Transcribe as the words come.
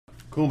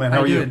Cool, man.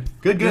 How are you?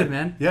 doing? Good,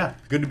 man. Yeah,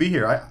 good to be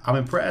here. I'm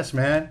impressed,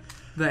 man.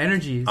 The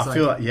energy. Is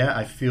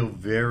I feel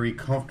very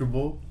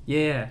comfortable.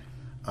 Yeah.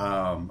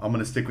 I'm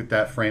gonna stick with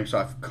that frame. So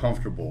I feel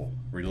comfortable,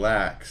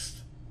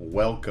 relaxed,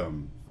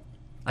 welcome,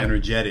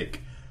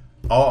 energetic,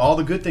 all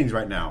the good things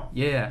right now.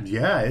 Yeah.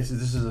 Yeah. This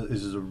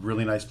is a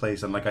really nice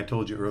place. And like I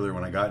told you earlier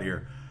when I got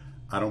here,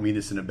 I don't mean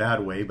this in a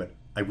bad way, but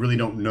I really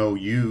don't know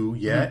you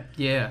yet.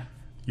 Yeah.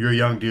 You're a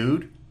young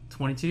dude.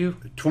 22.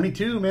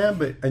 22,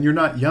 man, and you're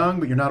not young,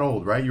 but you're not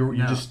old, right? You're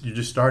No.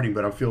 just starting.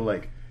 But I feel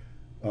like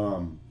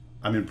I'm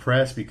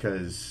impressed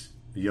because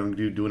a young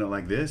dude doing it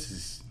like this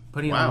is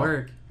Putting wow. in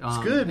work. It's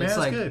good, man. It's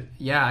good.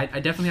 Yeah, I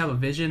definitely have a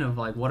vision of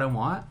like what I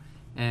want,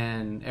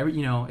 and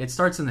it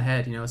starts in the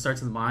head. It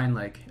starts in the mind,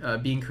 like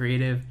being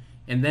creative,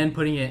 and then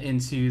putting it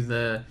into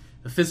the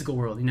physical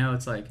world.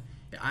 It's like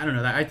I don't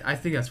know. I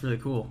think that's really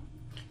cool.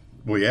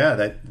 Well,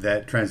 yeah,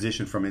 that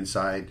transition from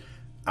inside,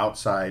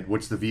 outside.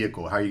 What's the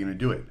vehicle? How are you going to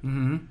do it?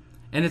 Mm-hmm.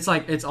 And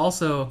it's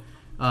also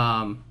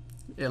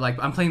like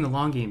I'm playing the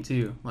long game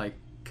too, like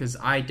because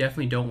I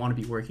definitely don't want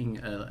to be working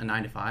a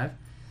 9 to 5.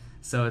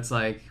 So it's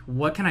like,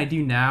 what can I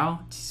do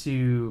now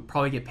to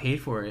probably get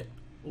paid for it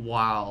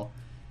while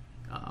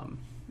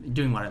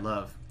doing what I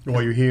love?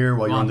 While you're here,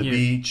 while you're on the here.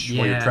 beach,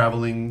 while you're Yeah.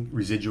 traveling,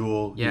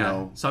 residual.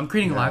 Yeah. So I'm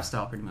creating a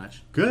lifestyle pretty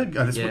much. Good.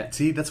 That's Yeah.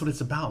 that's what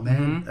it's about,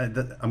 man.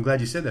 I'm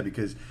glad you said that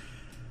because,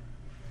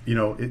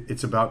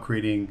 it's about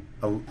creating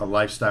a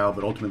lifestyle,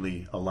 but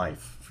ultimately a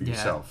life for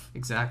yourself.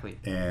 Exactly.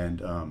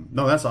 And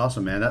no, that's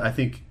awesome, man. I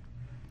think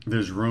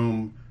there's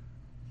room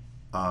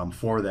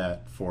for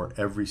that for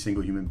every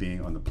single human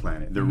being on the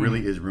planet. There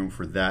really is room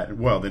for that.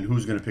 Well, then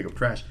who's going to pick up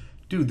trash?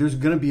 Dude, there's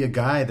going to be a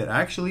guy that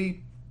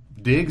actually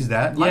digs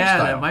that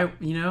lifestyle.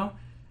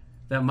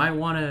 that might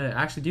want to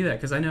actually do that,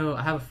 because I know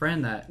I have a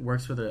friend that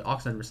works for the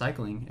Oxide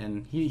Recycling,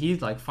 and he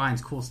like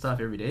finds cool stuff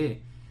every day.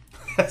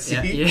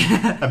 See?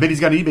 Yeah. I bet he's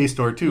got an eBay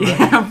store too, right?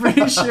 Yeah, I'm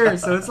pretty sure.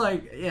 So it's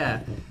like,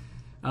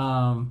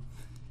 and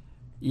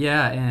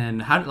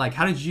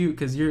how did you?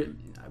 Because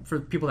for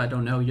people that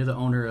don't know, you're the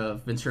owner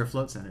of Ventura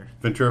Float Center.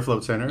 Ventura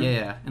Float Center.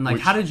 Yeah, and like,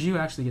 how did you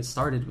actually get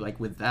started like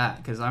with that?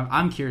 Because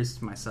I'm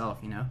curious myself.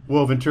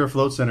 Well, Ventura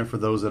Float Center, for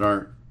those that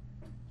aren't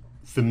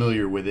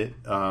familiar with it,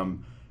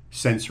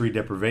 sensory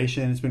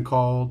deprivation it's been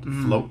called.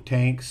 Float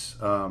tanks.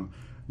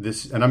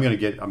 And I'm gonna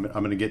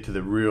get to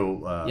the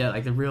real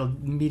like the real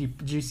meaty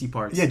juicy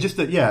parts. Yeah, just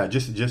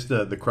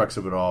the crux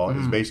of it all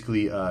is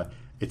basically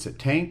it's a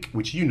tank,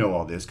 which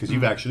all this because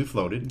you've actually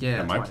floated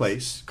at my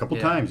place a couple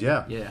times.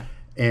 Yeah.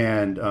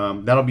 And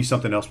that'll be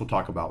something else we'll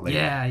talk about later.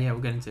 Yeah,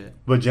 we'll get into it.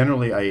 But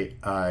generally,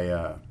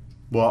 I'll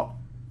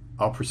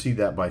precede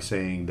that by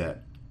saying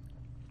that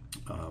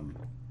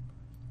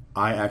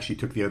I actually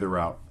took the other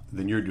route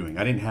than you're doing.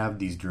 I didn't have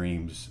these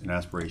dreams and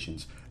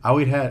aspirations. I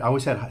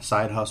always had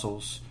side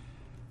hustles,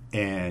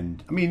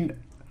 and I mean,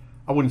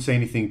 I wouldn't say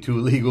anything too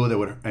illegal that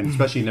would, and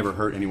especially never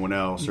hurt anyone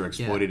else or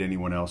exploited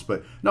anyone else.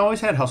 But no, I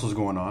always had hustles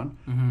going on.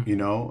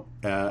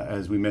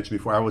 As we mentioned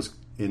before, I was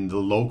in the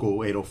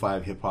local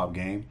 805 hip hop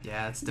game.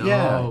 Yeah, that's dope.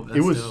 Yeah, that's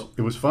it was dope.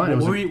 It was fun.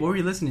 What were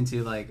you listening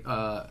to? Like,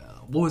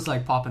 what was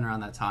like popping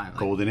around that time? Like,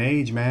 Golden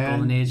Age,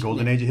 man.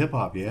 Golden Age of hip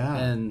hop. Yeah.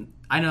 And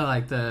I know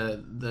like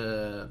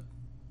the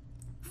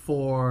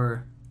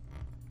for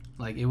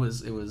like it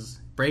was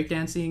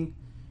breakdancing,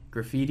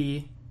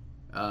 graffiti.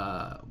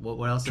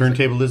 What else?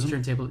 Turntablism.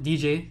 Turntable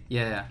DJ.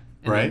 Yeah.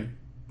 And right.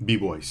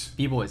 B-boys.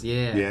 B-boys.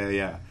 Yeah.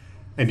 Yeah.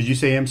 And did you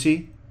say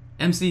MC?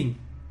 MC.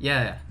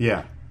 Yeah.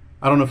 Yeah.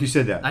 I don't know if you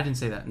said that. I didn't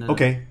say that. No.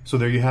 Okay, so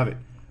there you have it.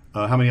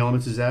 How many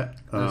elements is that?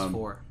 There's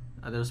 4.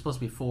 There was supposed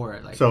to be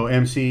 4. Like, so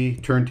MC,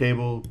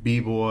 turntable,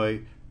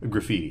 b-boy,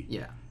 graffiti.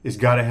 Yeah. It's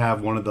got to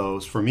have one of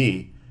those for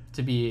me.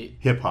 To be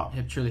hip hop.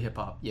 Truly hip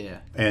hop. Yeah.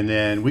 And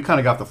then we kind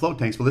of got the float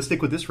tanks, but let's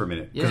stick with this for a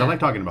minute because I like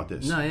talking about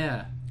this. No,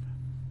 yeah.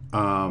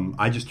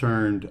 I just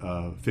turned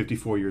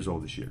 54 years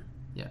old this year.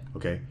 Yeah.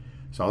 Okay.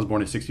 So I was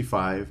born in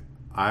 65.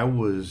 I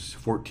was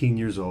 14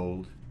 years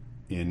old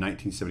in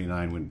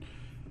 1979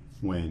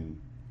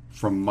 when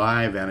from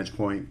my vantage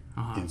point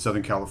in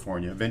Southern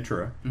California,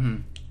 Ventura,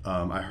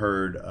 I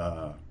heard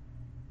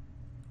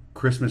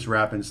Christmas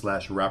Rappin'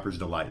 / Rapper's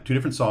Delight. 2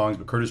 different songs,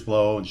 but Curtis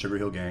Blow and Sugar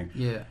Hill Gang.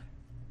 Yeah.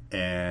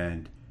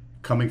 And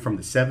coming from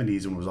the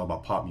 70s when it was all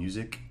about pop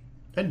music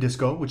and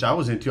disco, which I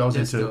was into. I was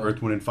into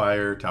Earth, Wind &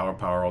 Fire, Tower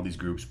Power, all these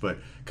groups, but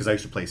because I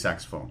used to play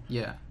saxophone.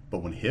 Yeah. But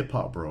when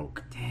hip-hop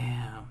broke...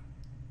 Damn.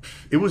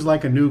 It was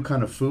like a new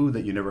kind of food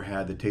that you never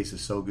had that tasted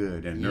so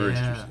good and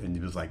nourished you. And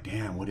it was like,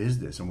 damn, what is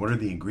this? And what are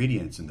the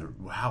ingredients? And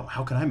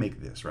how can I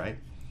make this, right?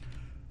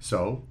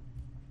 So,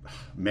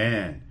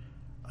 man,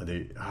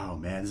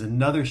 there's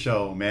another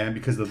show, man,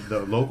 because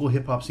the local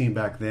hip-hop scene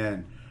back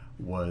then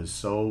was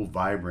so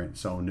vibrant,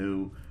 so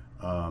new.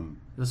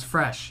 It was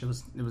fresh. It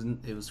was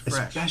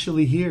fresh.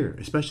 Especially here,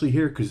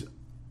 because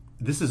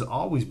this has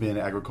always been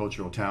an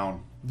agricultural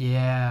town.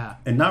 Yeah.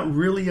 And not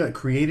really a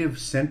creative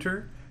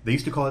center. They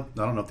used to call it,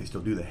 I don't know if they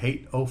still do, the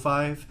Hate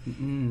 05.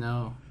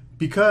 No.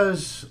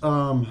 Because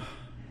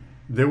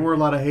there were a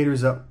lot of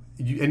haters.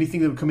 Anything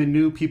that would come in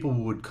new, people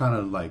would kind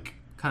of like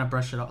kind of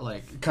brush it off,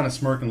 like kind of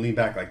smirk and lean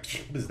back, like,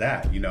 what is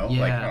that? You know, Yeah.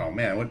 like, oh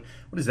man,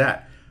 what is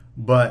that?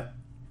 But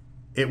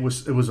it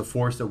was a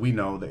force that we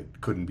know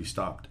that couldn't be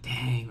stopped.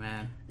 dang,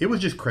 man. It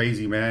was just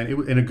crazy, man. It,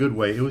 in a good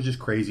way. It was just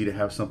crazy to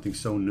have something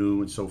so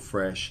new and so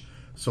fresh,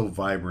 so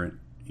vibrant.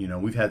 You know,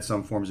 we've had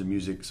some forms of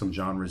music, some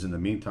genres in the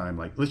meantime,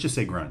 like let's just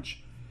say grunge.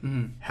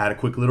 Had a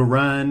quick little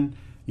run.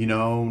 You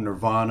know,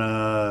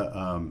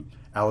 Nirvana,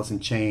 Alice in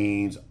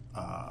Chains.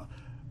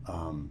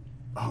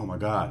 Oh my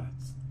God,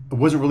 it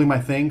wasn't really my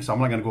thing, so I'm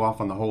not going to go off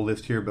on the whole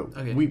list here. But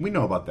Okay. we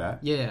know about that,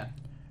 Yeah.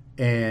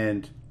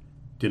 and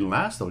didn't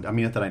last though. I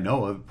mean, not that I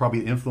know of.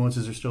 Probably the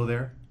influences are still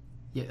there.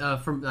 Yeah,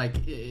 from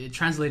like it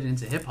translated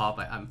into hip hop.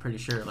 I'm pretty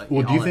sure. Like,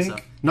 Well, do all you that think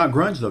stuff. not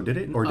grunge though? Did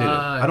it or did it?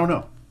 I don't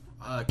know.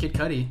 Kid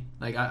Cudi,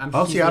 like I'm.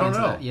 Oh, he's see, I really don't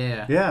into know. that.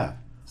 Yeah, Yeah.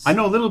 I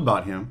know a little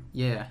about him,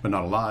 yeah, but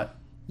not a lot.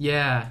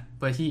 yeah.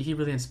 But he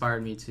really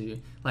inspired me to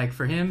like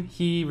for him.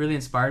 He really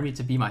inspired me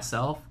to be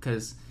myself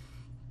because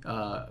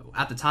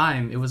at the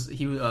time it was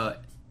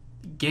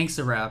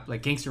gangster rap.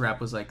 Like gangster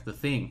rap was like the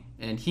thing,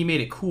 and he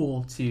made it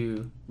cool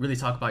to really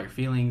talk about your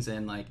feelings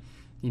and like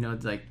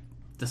like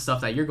the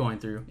stuff that you're going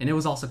through. And it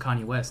was also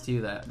Kanye West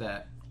too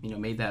that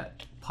made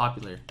that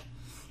popular.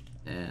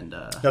 And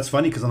That's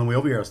funny because on the way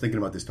over here, I was thinking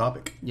about this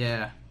topic,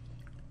 yeah,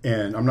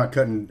 and I'm not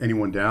cutting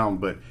anyone down,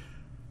 but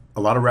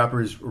a lot of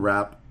rappers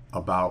rap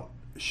about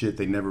shit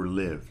they never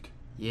lived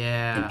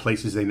yeah, and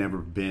places they never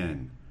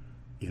been.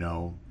 You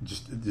know,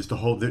 just the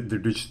whole they're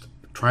just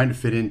trying to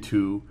fit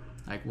into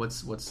like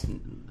what's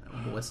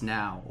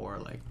now, or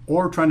like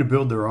or trying to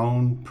build their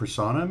own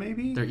persona,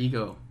 maybe their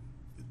ego.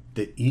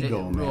 the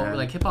ego, man. Well,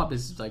 like hip hop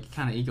is like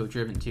kind of ego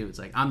driven too. It's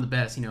like I'm the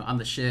best, I'm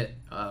the shit.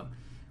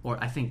 Or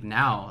I think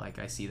now, like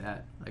I see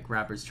that like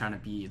rappers trying to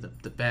be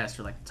the best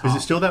or like the top. Is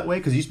it still that way?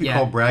 Because it used to be Yeah.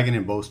 called bragging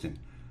and boasting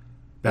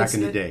back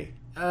in the day.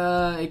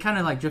 It kind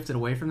of like drifted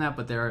away from that,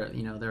 but there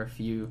are a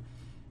few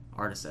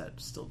artists that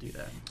still do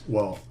that.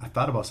 Well, I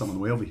thought about something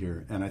way over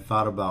here, and I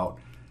thought about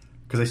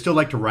because I still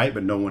like to write,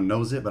 but no one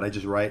knows it. But I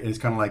just write. It's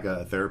kind of like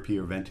a therapy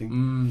or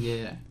venting.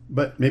 Yeah.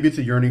 But maybe it's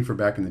a yearning for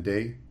back in the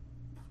day.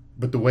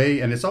 But the way,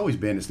 and it's always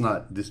been. It's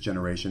not this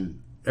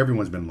generation.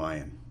 Everyone's been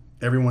lying.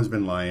 Everyone's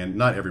been lying.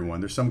 Not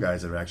everyone. There's some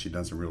guys that have actually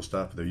done some real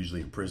stuff. They're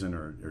usually in prison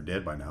or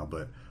dead by now.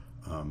 But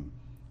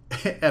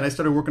and I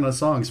started working on a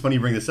song. It's funny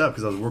you bring this up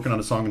because I was working on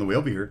a song on the way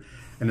over here,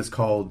 and it's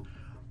called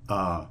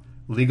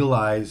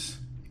 "Legalize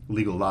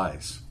Legal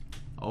Lies."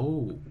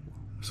 Oh.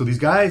 So these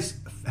guys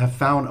have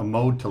found a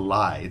mode to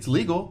lie. It's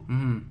legal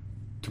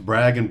to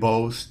brag and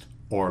boast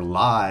or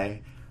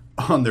lie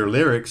on their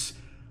lyrics,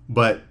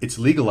 but it's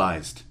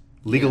legalized.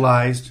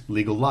 Legalized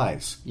legal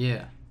lies.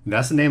 Yeah. And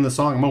that's the name of the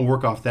song. I'm going to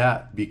work off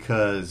that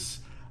because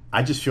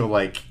I just feel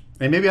like,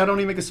 and maybe I don't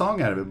even make a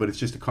song out of it, but it's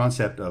just a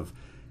concept of,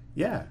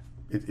 yeah,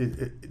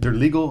 they're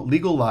legal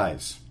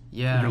lies.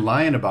 Yeah. You're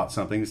lying about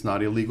something. It's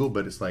not illegal,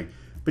 but it's like,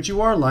 but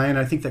you are lying.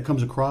 I think that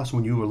comes across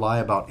when you lie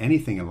about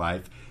anything in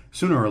life.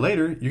 Sooner or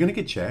later, you're going to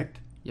get checked.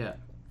 Yeah.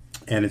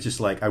 And it's just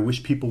like, I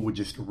wish people would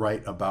just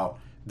write about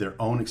their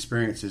own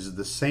experiences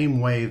the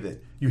same way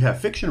that you have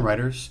fiction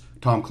writers,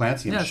 Tom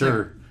Clancy, I'm Yeah, it's sure.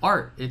 like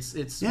art. It's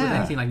with Yeah.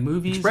 anything like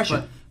movies,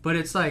 Expression. but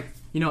it's like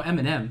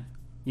Eminem.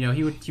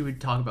 He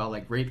would talk about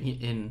like rape,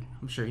 and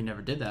I'm sure he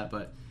never did that,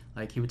 but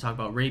like he would talk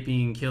about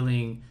raping,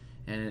 killing,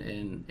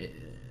 and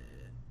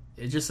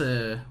it's just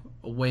a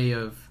way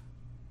of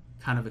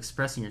kind of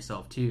expressing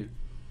yourself too.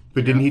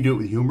 But didn't he do it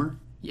with humor?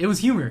 It was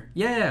humor.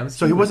 Yeah, it was.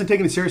 So he humor. wasn't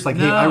taking it serious. Like,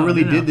 hey, No, I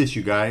really no. did this,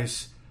 you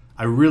guys.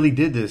 I really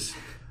did this.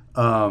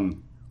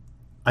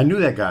 I knew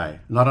that guy,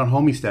 not on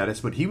homie status,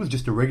 but he was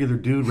just a regular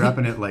dude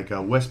rapping at like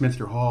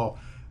Westminster Hall.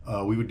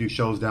 We would do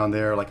shows down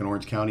there, like in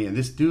Orange County. And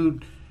this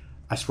dude,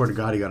 I swear to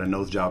God, he got a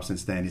nose job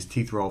since then. His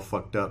teeth were all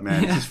fucked up,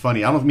 man. It's just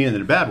funny. I don't mean it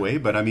in a bad way,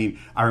 but I mean,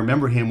 I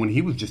remember him when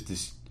he was just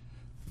this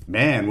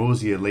man. What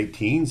was he, late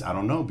teens? I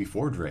don't know,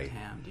 before Dre.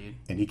 Damn, dude.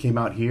 And he came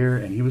out here,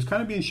 and he was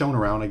kind of being shown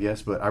around, I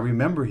guess. But I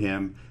remember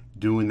him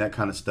doing that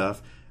kind of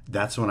stuff.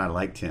 That's when I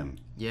liked him.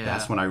 Yeah.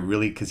 That's when I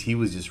really, because he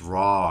was just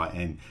raw,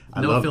 and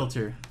I No love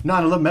filter. No,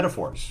 I love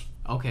metaphors.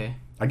 Okay.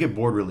 I get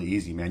bored really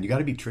easy, man. You got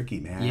to be tricky,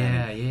 man.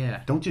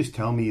 Yeah. Don't just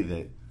tell me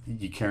that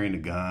you're carrying a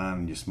gun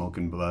and you're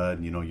smoking blood,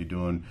 and you're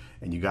doing,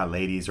 and you got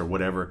ladies or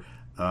whatever.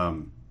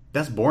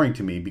 That's boring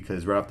to me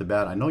because right off the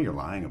bat, I know you're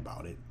lying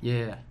about it.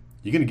 Yeah.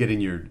 You're gonna get in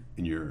your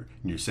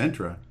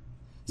Sentra.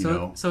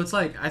 So it's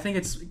like I think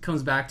it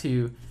comes back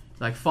to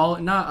like follow.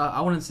 Not I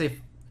wouldn't say.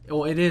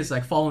 Well, it is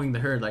like following the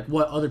herd, like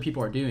what other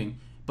people are doing.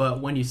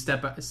 But when you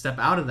step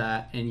out of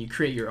that and you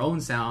create your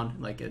own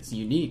sound, like it's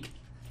unique,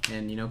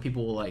 and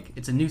people will like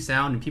it's a new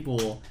sound, and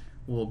people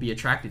will be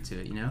attracted to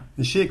it.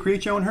 And shit,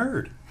 create your own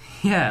herd.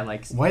 Yeah,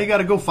 like Why you got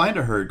to go find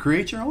a herd?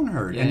 Create your own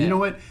herd. Yeah, and you yeah. know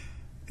what?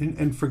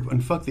 And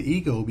fuck the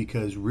ego,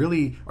 because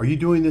really, are you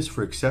doing this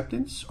for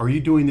acceptance? Or are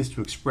you doing this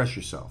to express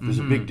yourself? There's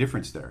a big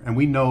difference there. And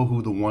we know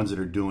who the ones that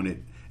are doing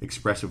it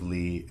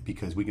expressively,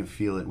 because we can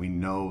feel it. We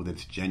know that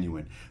it's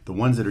genuine. The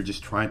ones that are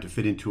just trying to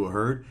fit into a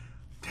herd,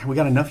 damn, we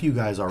got enough of you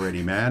guys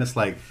already, man. It's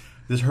like,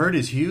 this herd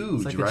is huge,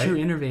 it's like right? the true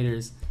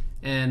innovators,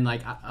 and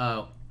like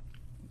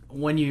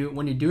when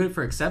you do it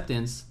for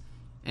acceptance,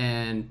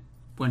 and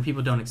when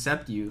people don't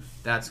accept you,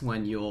 that's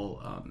when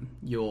you'll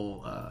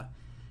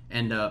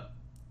end up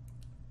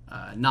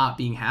not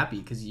being happy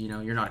because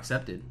you're not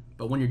accepted.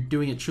 But when you're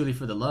doing it truly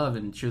for the love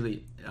and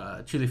truly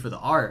for the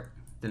art,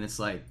 then it's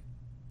like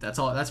that's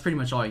all. That's pretty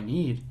much all you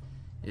need.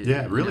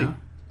 Yeah, really.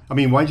 I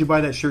mean, why'd you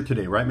buy that shirt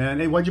today, right, man?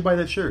 Hey, why'd you buy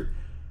that shirt?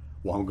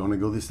 Well, I'm going to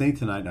go to this thing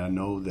tonight, and I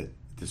know that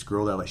this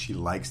girl that she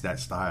likes that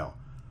style.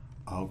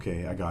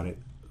 Okay, I got it.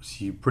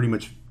 So you pretty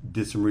much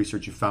did some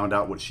research. You found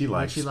out what she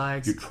likes.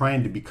 You're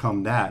trying to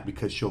become that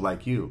because she'll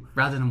like you,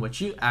 rather than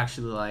what you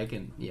actually like.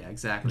 And yeah,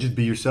 exactly. Just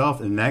be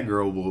yourself, and that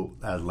girl will,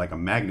 as like a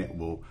magnet,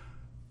 will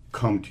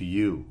come to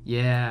you.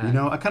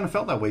 Yeah. I kind of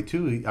felt that way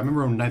too. I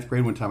remember in 9th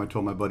grade one time I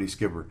told my buddy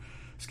Skipper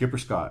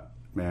Scott,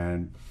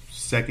 man,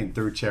 2nd,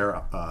 3rd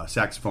chair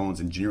saxophones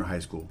in junior high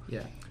school.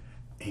 Yeah.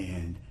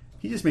 And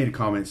he just made a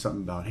comment,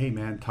 something about, hey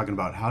man, talking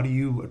about how do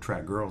you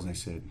attract girls? And I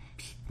said,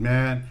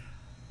 man,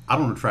 I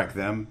don't attract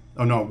them.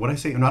 Oh no, what I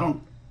say? And I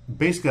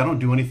don't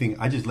do anything.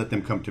 I just let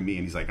them come to me.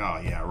 And he's like,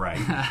 oh yeah, right.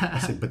 I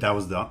said, but that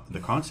was the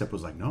concept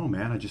was like, no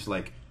man,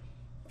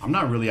 I'm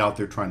not really out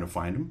there trying to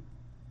find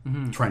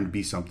them, trying to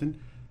be something.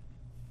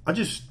 I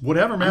just,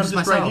 whatever man, I'm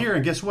just right here.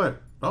 And guess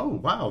what? Oh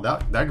wow,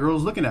 that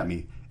girl's looking at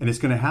me. And it's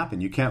going to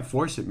happen. You can't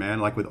force it, man,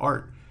 like with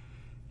art.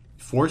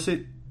 Force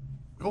it,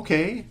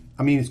 okay.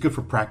 I mean, it's good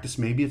for practice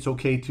maybe. It's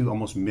okay to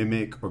almost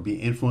mimic or be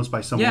influenced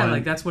by someone. Yeah,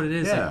 like that's what it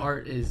is. Yeah. Like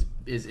art is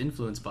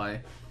influenced by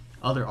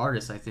other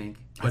artists, I think.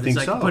 But I think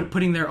it's like so.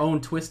 Putting their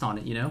own twist on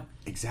it,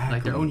 Exactly.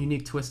 Like their own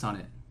unique twist on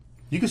it.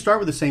 You can start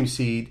with the same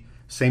seed,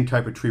 same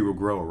type of tree will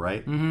grow,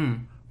 right?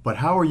 Mm-hmm. But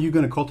how are you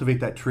going to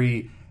cultivate that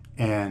tree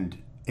and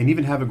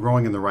even have it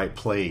growing in the right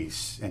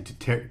place and to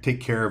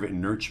take care of it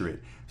and nurture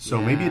it? So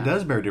maybe it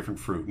does bear different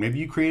fruit. Maybe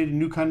you created a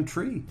new kind of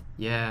tree.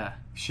 Yeah.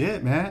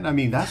 Shit, man. I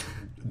mean,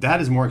 that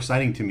is more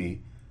exciting to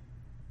me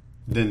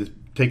than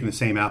taking the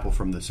same apple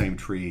from the same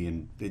tree,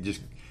 and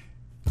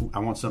I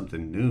want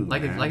something new.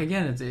 Like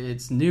again,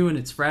 it's new and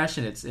it's fresh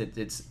and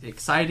it's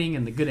exciting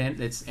and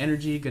it's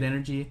energy, good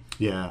energy.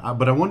 Yeah,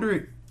 but I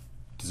wonder,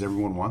 does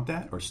everyone want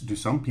that, or do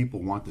some people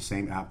want the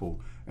same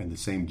apple and the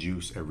same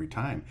juice every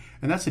time?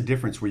 And that's the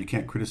difference where you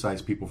can't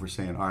criticize people for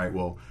saying, all right,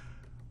 well,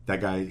 that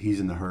guy,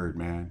 he's in the herd,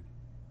 man.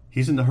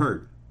 He's in the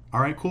herd.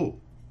 All right,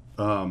 cool.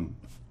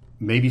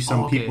 Maybe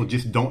some people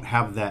just don't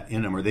have that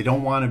in them, or they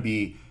don't want to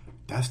be.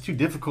 That's too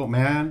difficult,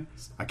 man.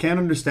 I can't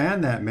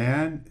understand that,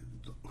 man.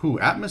 Who,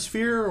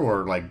 Atmosphere,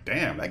 or like,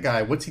 damn, that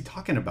guy, what's he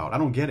talking about? I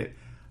don't get it.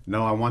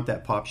 No, I want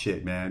that pop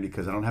shit, man,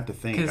 because I don't have to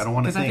think. I don't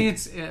want to think.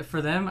 Because I think it's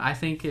for them. I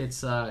think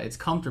it's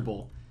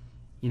comfortable,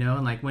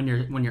 and like when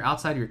you're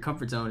outside of your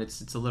comfort zone,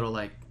 it's a little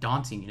like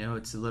daunting,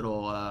 It's a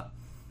little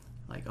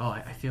like, oh,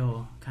 I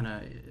feel kind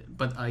of,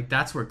 but like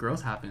that's where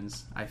growth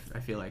happens. I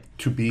feel like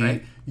to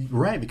be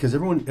right because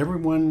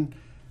everyone,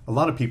 a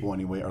lot of people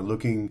anyway, are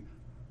looking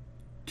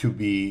to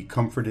be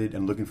comforted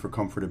and looking for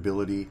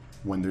comfortability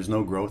when there's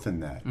no growth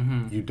in that.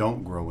 Mm-hmm. You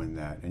don't grow in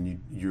that, and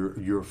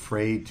you're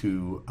afraid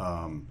to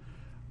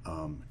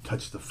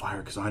touch the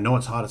fire because I know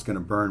it's hot, it's going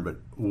to burn. But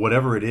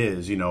whatever it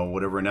is,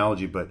 whatever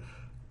analogy, but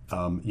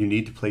you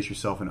need to place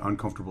yourself in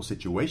uncomfortable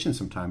situations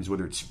sometimes,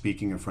 whether it's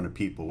speaking in front of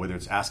people, whether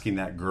it's asking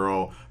that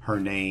girl her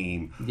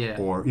name,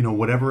 or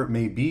whatever it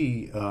may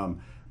be.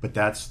 But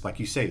that's, like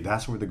you say,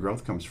 that's where the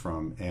growth comes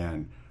from.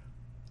 And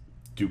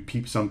do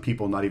some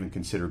people not even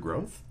consider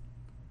growth?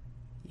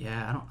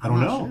 Yeah, I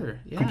don't know. Sure.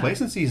 Yeah.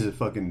 Complacency is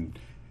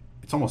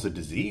it's almost a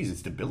disease.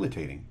 It's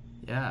debilitating.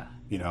 Yeah.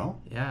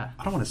 Yeah.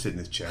 I don't want to sit in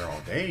this chair all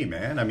day,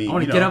 man. I mean, I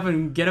want to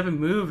get up and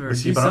move or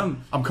do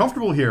something. I'm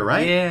comfortable here,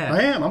 right? Yeah.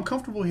 I am. I'm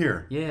comfortable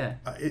here. Yeah.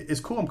 It's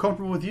cool. I'm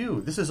comfortable with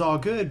you. This is all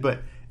good.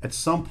 But at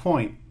some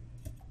point,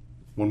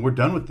 when we're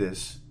done with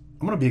this,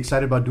 I'm going to be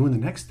excited about doing the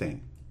next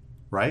thing,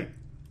 right?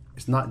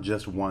 It's not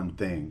just one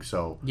thing.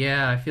 So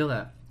yeah, I feel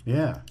that.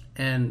 Yeah.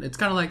 And it's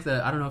kind of like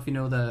I don't know if you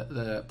know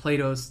the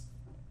Plato's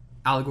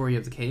allegory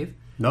of the cave.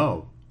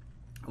 No.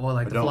 Well,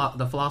 like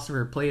the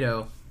philosopher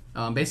Plato,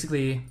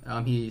 basically,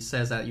 he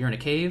says that you're in a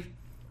cave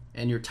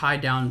and you're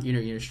tied down,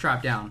 you're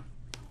strapped down,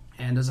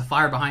 and there's a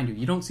fire behind you.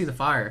 You don't see the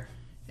fire,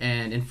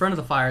 and in front of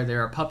the fire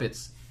there are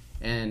puppets,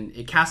 and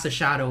it casts a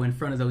shadow in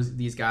front of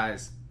these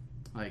guys.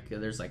 Like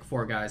there's like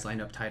 4 guys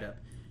lined up, tied up,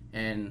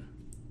 and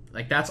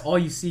like that's all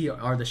you see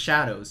are the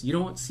shadows. You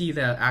don't see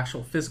the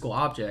actual physical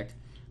object,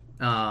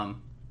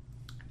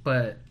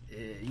 but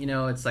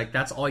it's like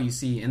that's all you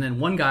see. And then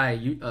one guy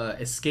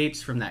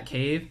escapes from that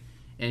cave,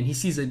 and he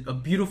sees a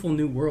beautiful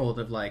new world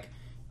of like,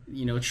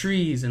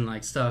 trees and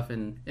like stuff,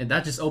 and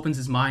that just opens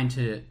his mind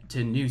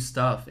to new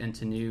stuff and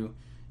to new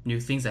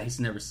things that he's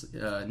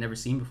never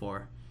seen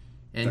before.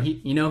 And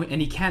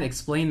he can't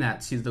explain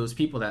that to those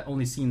people that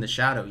only seen the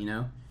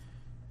shadow,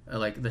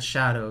 like the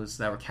shadows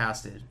that were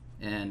casted.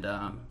 And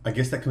I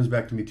guess that comes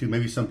back to me too.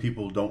 Maybe some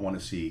people don't want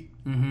to see,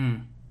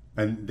 and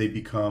they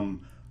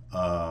become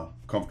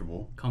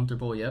comfortable.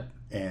 Yep.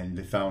 and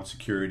they found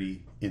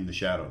security in the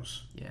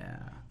shadows. Yeah.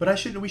 But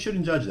we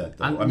shouldn't judge that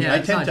though. Yeah, I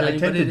tend to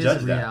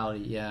judge that.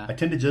 Reality, yeah. I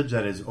tend to judge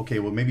that as, okay,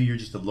 well, maybe you're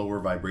just a lower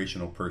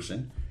vibrational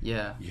person.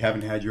 Yeah. You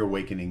haven't had your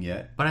awakening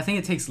yet. But I think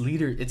it takes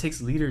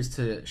leaders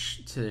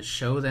to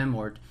show them,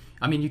 or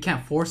I mean, you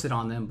can't force it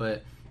on them,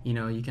 but you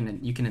know, you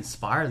can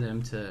inspire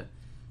them to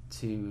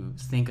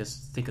think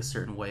a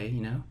certain way,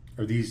 you know.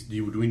 Are these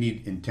do we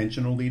need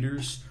intentional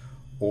leaders,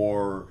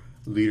 or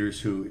leaders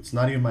who it's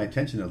not even my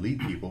intention to lead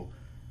people?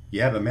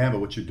 Yeah, but man,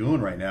 what you're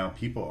doing right now,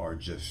 people are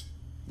just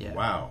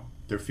wow.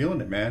 They're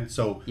feeling it, man.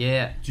 So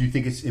yeah. Do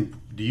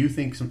you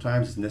think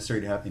sometimes it's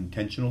necessary to have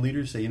intentional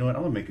leaders say, you know what,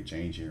 I'm gonna make a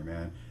change here,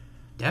 man.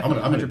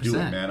 Definitely, I'm gonna do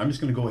it, man. I'm just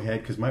gonna go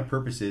ahead because my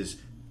purpose is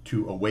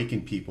to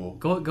awaken people.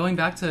 Going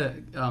back to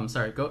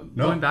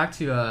going back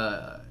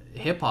to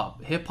hip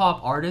hop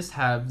artists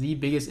have the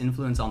biggest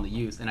influence on the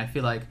youth, and I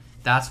feel like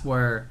that's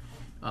where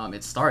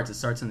it starts. It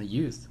starts in the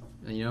youth,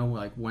 you know,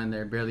 like when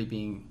they're barely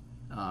being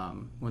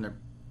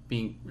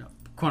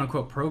quote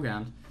unquote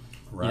programmed,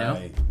 right?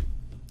 You know?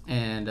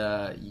 And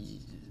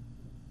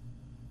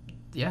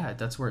yeah,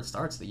 that's where it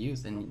starts, the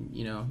youth, and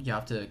you know, you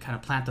have to kind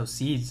of plant those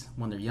seeds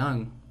when they're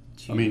young.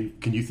 I mean,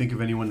 can you think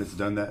of anyone that's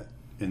done that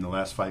in the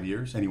last 5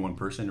 years? Any one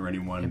person or any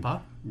one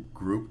hip-hop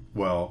group?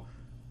 Well,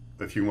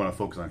 if you want to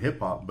focus on hip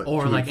hop, but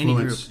or like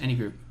any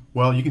group.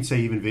 Well, you can say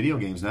even video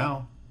games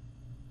now.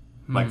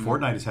 Like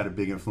Fortnite has had a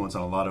big influence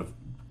on a lot of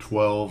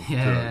 12 to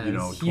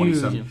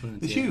 20-something.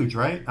 It's huge,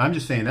 right? I'm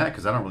just saying that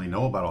because I don't really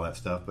know about all that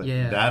stuff, but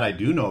that I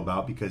do know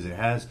about because it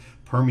has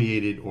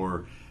permeated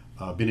or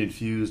been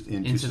infused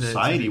into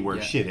society where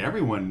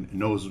everyone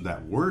knows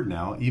that word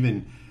now.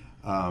 Even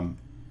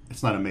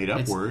it's not a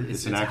made-up word;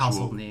 it's an actual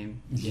household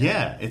name.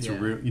 It's a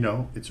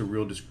real, it's a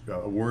real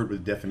a word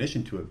with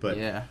definition to it. But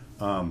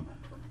well,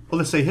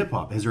 let's say hip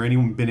hop. Has there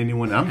been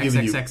anyone? I'm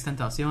giving you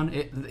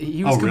XXXTentacion.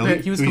 He was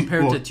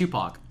compared to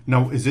Tupac.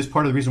 Now, is this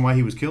part of the reason why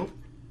he was killed?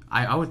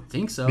 I would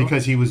think so.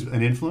 Because he was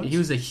an influence? He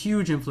was a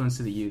huge influence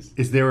to the youth.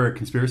 Is there a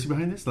conspiracy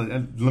behind this? Let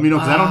me know,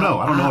 because I don't know.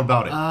 I don't know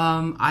about it.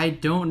 I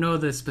don't know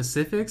the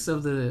specifics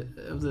of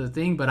the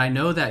thing, but I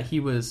know that he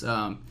was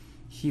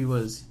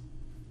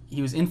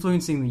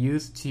influencing the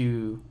youth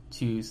to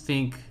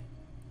think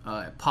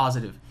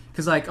positive.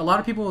 Because like a lot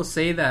of people will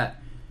say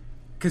that,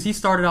 because he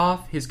started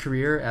off his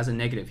career as a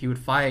negative. He would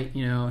fight,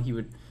 you know, he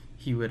was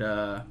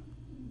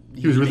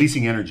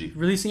releasing energy.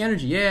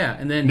 Yeah,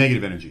 and then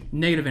negative energy.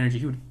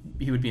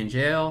 He would be in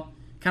jail,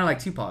 kind of like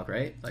Tupac,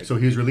 right? Like, so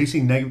he was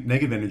releasing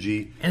negative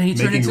energy, and then he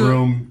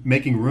turned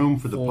making room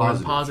for the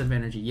positive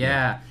energy.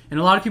 Yeah, and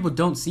a lot of people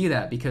don't see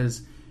that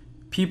because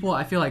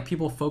I feel like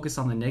people focus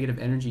on the negative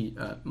energy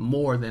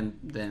more than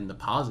the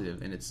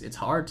positive, and it's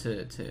hard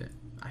to.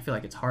 I feel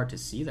like it's hard to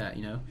see that,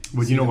 you know.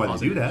 Well, you know why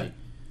they do that,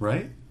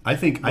 right? I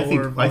think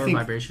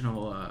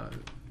vibrational.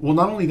 Well,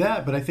 not only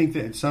that, but I think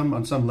that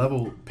on some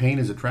level, pain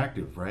is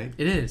attractive, right?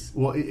 It is.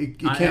 Well, it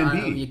can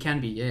be. It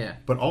can be, yeah.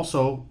 But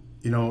also,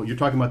 you know, you're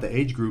talking about the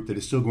age group that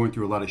is still going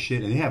through a lot of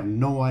shit, and they have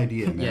no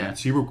idea, man.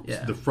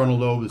 The frontal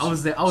lobe,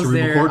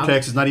 cerebral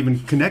cortex is not even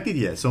connected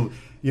yet. So,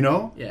 you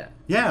know,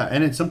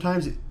 and then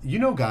sometimes, you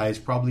know, guys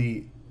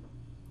probably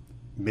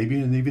maybe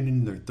even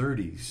in their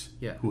 30s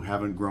who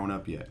haven't grown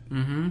up yet.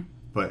 Mm-hmm.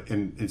 But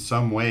in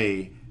some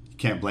way, you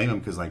can't blame them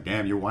because, like,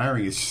 damn, your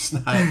wiring is just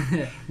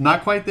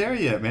not quite there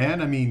yet,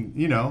 man. I mean,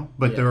 you know,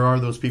 but there are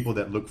those people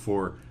that look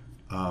for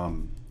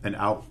an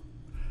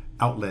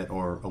outlet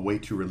or a way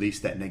to release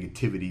that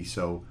negativity.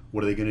 So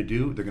what are they going to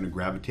do? They're going to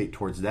gravitate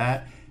towards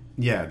that.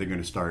 Yeah, they're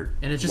going to start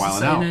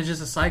wilding out. And it's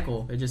just a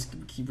cycle. It just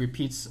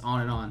repeats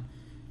on and on.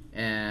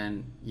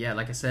 And yeah,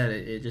 like I said,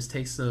 it just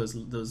takes those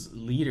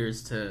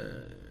leaders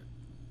to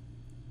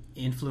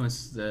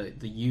influence the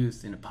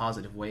youth in a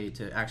positive way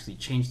to actually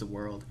change the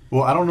world.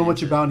 Well, I don't know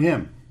much about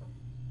him.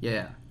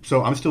 Yeah.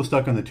 So I'm still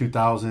stuck on the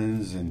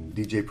 2000s and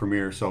DJ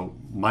Premier. So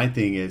my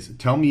thing is,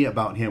 tell me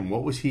about him.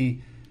 What was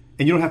he?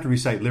 And you don't have to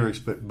recite lyrics,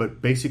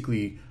 but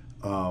basically,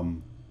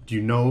 do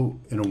you know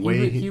in a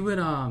way he would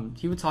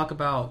talk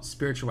about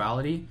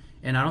spirituality,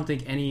 and I don't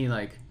think any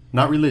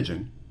not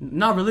religion,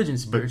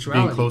 spirituality, but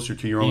being closer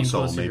to your own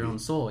soul, maybe. Your own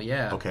soul,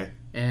 yeah. Okay.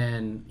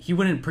 And he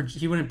wouldn't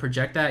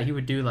project that. He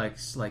would do like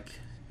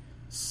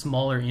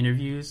smaller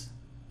interviews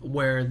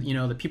where, you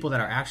know, the people that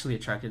are actually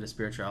attracted to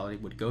spirituality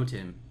would go to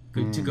him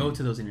to go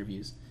to those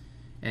interviews,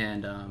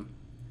 and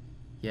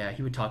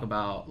he would talk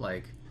about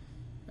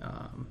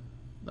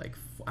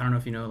I don't know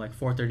if you know, like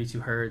 432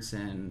 hertz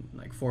and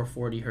like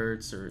 440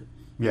 hertz, or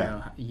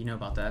you know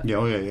about that.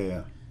 Yeah,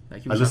 yeah.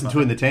 Like I listened to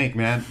it in the tank,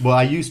 man. Well,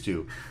 I used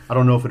to. I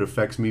don't know if it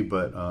affects me,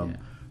 but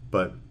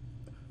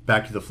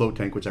back to the float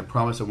tank, which I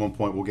promise at one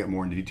point we'll get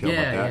more into detail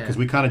about that, because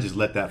we kind of just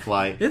let that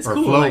fly. It's or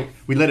cool. Float.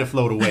 We let it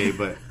float away,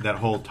 but that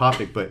whole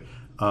topic. But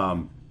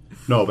no,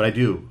 but I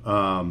do.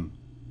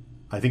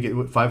 I think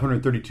it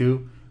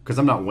 532, because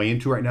I'm not weighing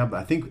to right now, but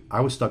I think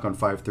I was stuck on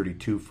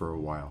 532 for a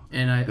while.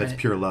 And that's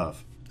pure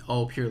love.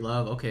 Oh, pure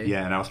love. Okay.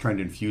 Yeah, and I was trying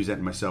to infuse that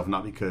in myself,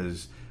 not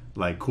because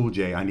like Cool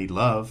J, I need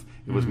love.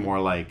 It was more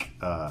like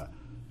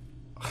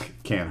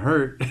can't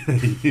hurt,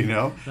 you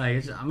know.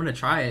 Like I'm gonna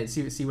try it,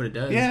 see what it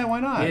does. Yeah, why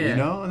not? Yeah. You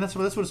know, and that's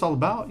what it's all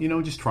about. You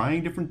know, just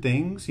trying different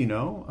things. You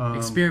know,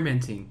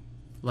 Experimenting,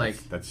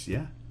 like that's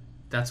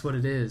that's what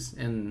it is,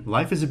 and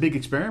life is a big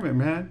experiment,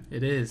 man.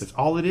 it is. That's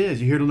all it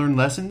is. You're here to learn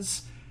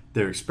lessons.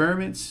 They're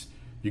experiments.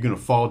 You're gonna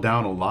fall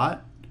down a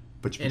lot,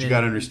 but what you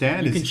got to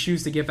understand you is can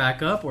choose to get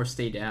back up or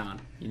stay down.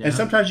 You know? and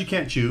sometimes you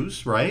can't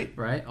choose, right?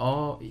 Right.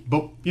 All.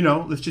 But you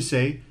know, let's just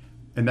say,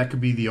 and that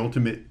could be the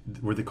ultimate,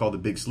 what they call the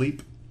big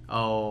sleep.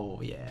 Oh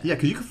yeah. Yeah,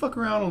 because you can fuck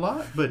around a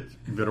lot, but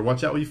you better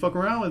watch out what you fuck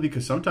around with,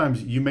 because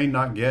sometimes you may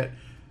not get,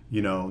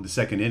 you know, the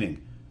second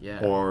inning.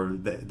 Yeah. Or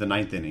the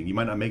ninth inning. You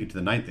might not make it to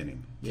the ninth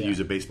inning, to Yeah. use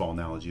a baseball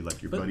analogy,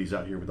 like your buddies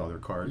out here with all their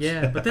cards.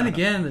 Yeah, but then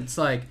again, it's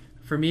like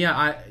for me,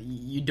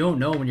 you don't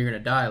know when you're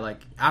gonna die.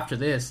 Like after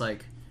this,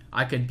 like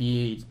I could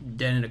be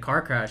dead in a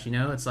car crash. You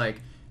know, it's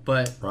like,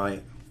 but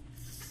Right.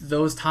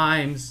 those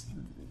times,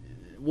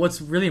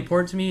 what's really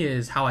important to me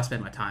is how I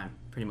spend my time,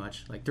 pretty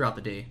much, like throughout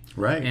the day.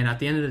 Right. And at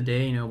the end of the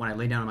day, you know, when I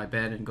lay down on my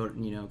bed and go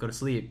to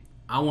sleep,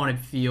 I want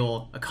to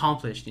feel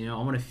accomplished. You know,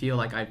 I want to feel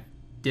like I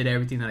did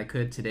everything that I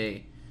could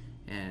today,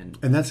 and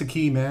that's the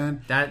key,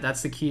 man.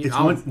 that's the key. It's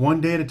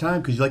one day at a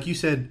time, because like you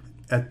said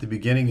at the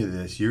beginning of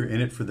this, you're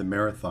in it for the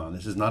marathon.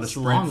 This is not a It's a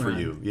sprint long for run.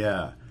 you.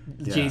 Yeah.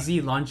 Jay-Z,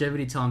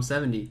 longevity till I'm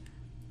 70.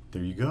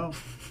 There you go.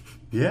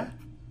 Yeah.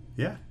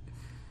 Yeah.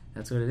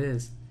 That's what it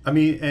is. I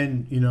mean,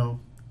 and, you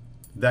know,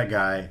 that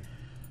guy,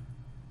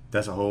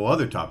 that's a whole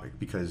other topic,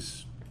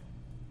 because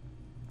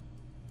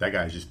that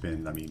guy's just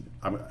been, I mean,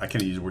 I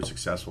can't use the word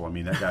successful. I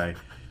mean, that guy,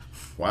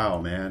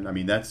 wow, man. I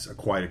mean, that's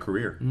quite a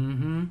career.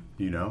 Mm-hmm.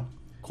 You know?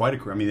 Quite a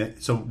career. I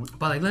mean, so...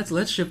 But like,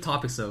 let's shift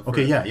topics though.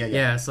 Okay, yeah.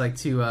 Yeah, it's like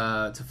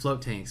to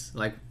float tanks.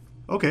 Like,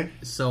 okay.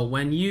 so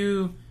when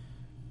you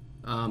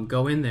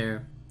go in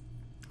there,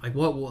 like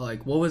what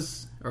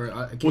was, or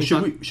Well,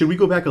 should we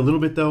go back a little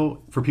bit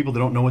though, for people that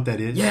don't know what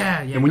that is?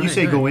 Yeah. And when you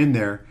say go in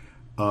there,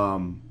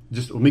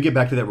 just let me get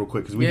back to that real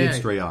quick, because we did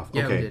stray off.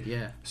 Yeah, Okay. we did,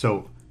 yeah.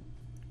 So,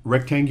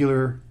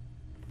 rectangular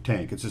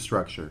tank. It's a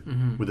structure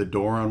with a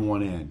door on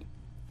one end.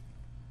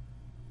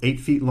 8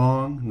 feet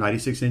long,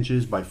 96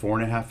 inches by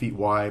 4.5 feet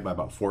wide by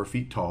about 4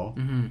 feet tall.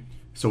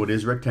 So it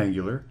is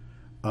rectangular.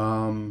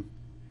 Almost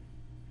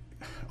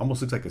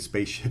looks like a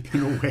spaceship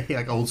in a way,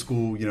 like old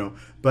school, you know.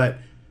 But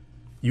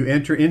you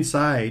enter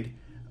inside,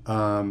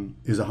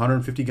 is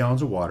 150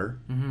 gallons of water,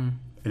 and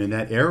in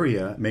that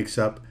area makes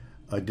up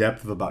a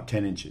depth of about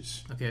 10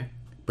 inches. Okay.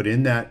 But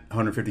in that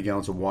 150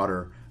 gallons of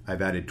water,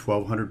 I've added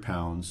 1,200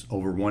 pounds,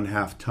 over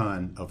 1/2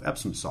 ton of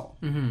Epsom salt.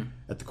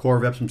 At the core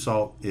of Epsom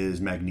salt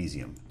is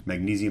magnesium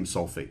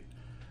sulfate,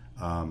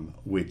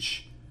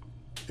 which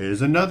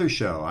is another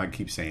show. I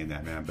keep saying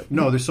that, man. But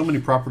no, there's so many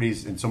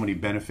properties and so many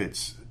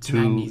benefits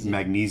to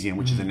magnesium,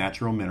 which is a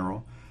natural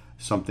mineral,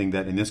 something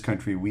that in this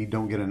country we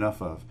don't get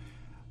enough of.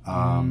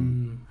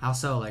 How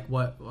so? Like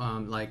what?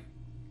 Like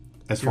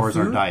As far as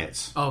our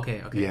diets. Oh,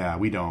 okay. Yeah,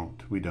 we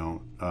don't.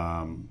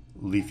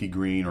 Leafy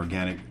green,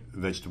 organic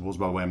vegetables.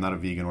 By the way, I'm not a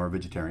vegan or a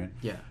vegetarian.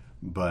 Yeah.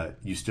 But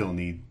you still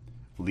need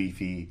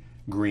leafy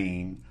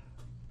green,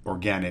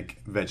 organic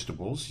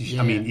vegetables.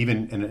 I mean,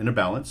 even in a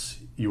balance,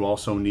 you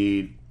also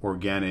need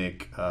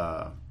organic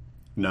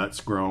nuts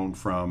grown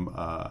from...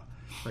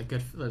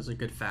 those are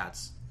good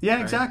fats. Yeah,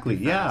 right? exactly.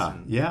 Good fats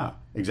Yeah,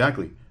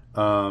 exactly.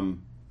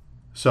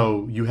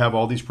 So you have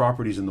all these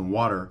properties in the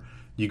water.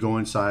 You go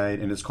inside,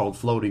 and it's called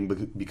floating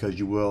because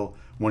you will,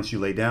 once you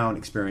lay down,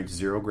 experience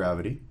zero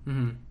gravity.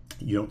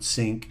 You don't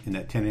sink in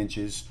that 10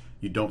 inches.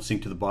 You don't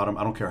sink to the bottom.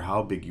 I don't care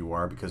how big you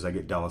are, because I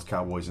get Dallas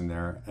Cowboys in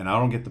there, and I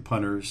don't get the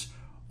punters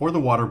or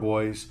the water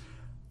boys.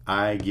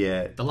 I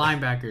get the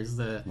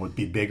linebackers. Would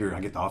be bigger.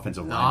 I get the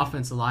offensive linemen. The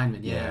offensive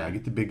linemen. Yeah. I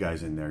get the big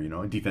guys in there. You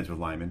know, defensive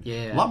linemen.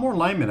 Yeah. A lot more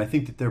linemen. I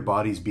think that their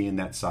bodies being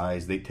that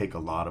size, they take a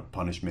lot of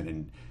punishment,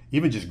 and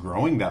even just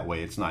growing that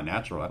way, it's not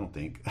natural. I don't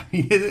think. I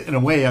mean, in a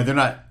way, they're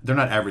not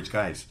average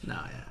guys. No.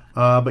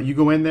 Yeah. But you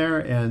go in there,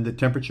 and the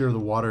temperature of the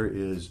water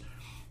is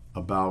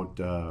about,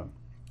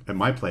 at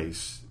my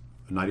place,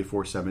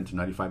 94.7 to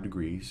 95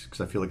 degrees, because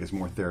I feel like it's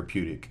more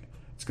therapeutic.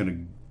 It's going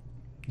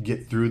to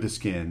get through the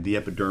skin, the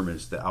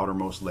epidermis, the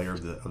outermost layer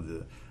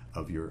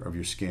of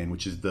your skin,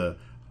 which is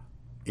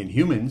in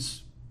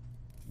humans,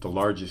 the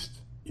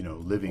largest, you know,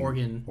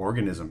 living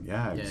organism.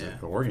 Yeah,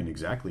 organ,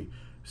 exactly.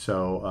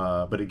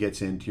 So, but it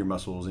gets into your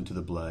muscles, into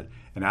the blood,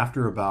 and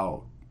after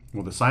about,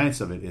 well, the science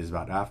of it is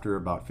after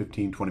about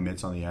 15, 20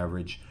 minutes on the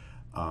average,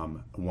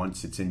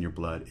 once it's in your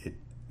blood,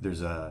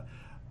 there's a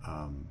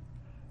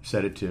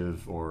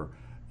sedative or,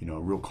 you know, a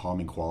real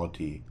calming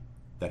quality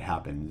that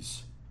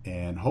happens.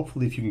 And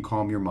hopefully, if you can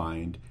calm your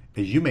mind,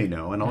 as you may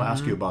know, and I'll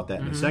ask you about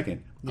that in a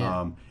second,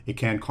 it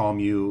can calm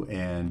you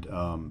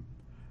and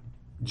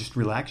just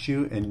relax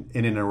you. And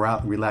in a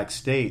relaxed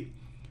state,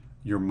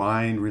 your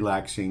mind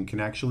relaxing can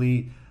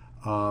actually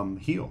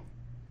heal.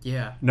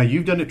 Yeah. Now,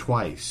 you've done it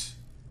twice.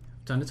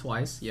 Done it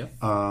twice. Yep.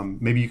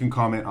 Maybe you can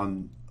comment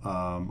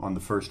on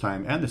the first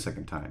time and the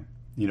second time.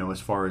 You know,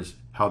 as far as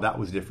how that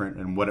was different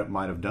and what it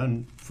might have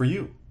done for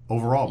you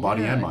overall,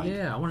 body and mind.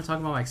 Yeah, I want to talk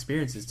about my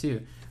experiences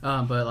too.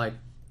 But like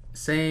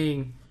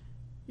saying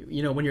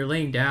you know, when you're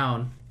laying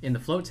down in the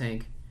float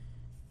tank,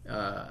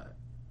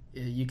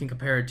 you can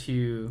compare it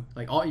to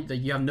like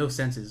you have no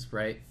senses,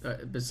 right?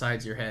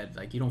 Besides your head,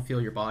 like you don't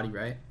feel your body,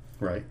 right?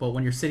 Right. But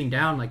when you're sitting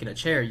down, like in a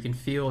chair, you can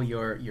feel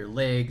your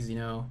legs, you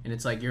know, and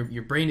it's like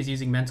your brain is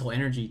using mental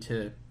energy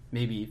to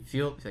maybe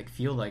feel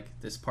like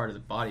this part of the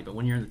body. But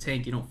when you're in the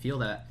tank, you don't feel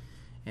that,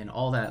 and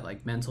all that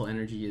like mental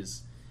energy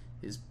is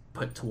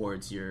put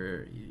towards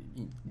your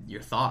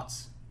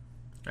thoughts,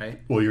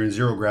 right? Well, you're in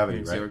zero gravity,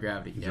 right? Zero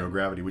gravity. Zero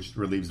gravity, which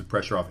relieves the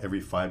pressure off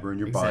every fiber in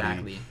your body.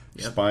 Exactly.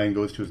 Yep. Spine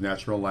goes to its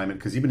natural alignment,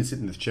 because even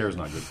sitting in this chair is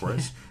not good for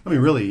us. I mean,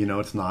 really, you know,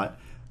 it's not,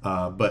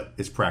 but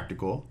it's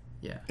practical.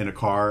 Yeah. In a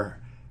car,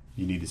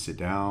 you need to sit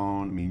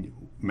down. I mean,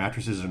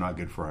 mattresses are not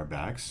good for our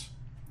backs,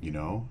 you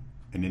know.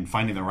 And then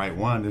finding the right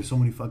one, there's so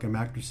many fucking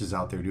mattresses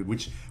out there, dude.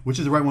 Which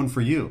is the right one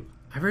for you?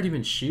 I've heard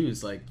even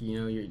shoes, like, you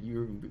know,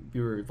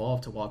 you were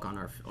evolved to walk on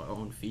our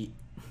own feet,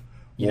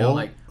 you know,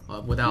 like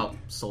without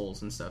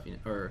soles and stuff, you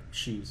know, or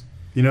shoes.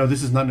 You know,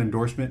 this is not an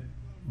endorsement,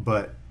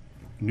 but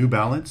New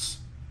Balance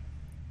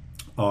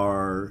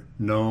are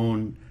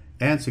known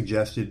and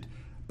suggested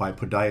by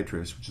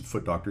podiatrists, which is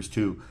foot doctors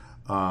too,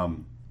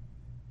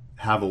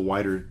 have a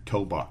wider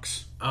toe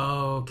box.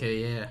 Oh,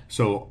 okay, yeah.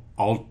 So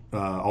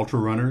ultra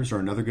runners are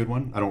another good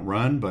one. I don't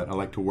run, but I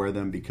like to wear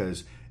them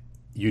because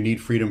you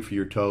need freedom for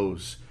your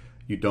toes.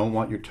 You don't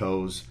want your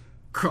toes.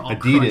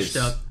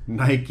 Adidas,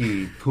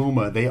 Nike,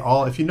 Puma, they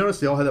all, if you notice,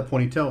 they all have that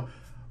pointy toe.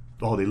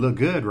 Oh, they look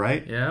good,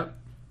 right? Yeah.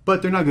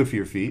 But they're not good for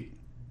your feet.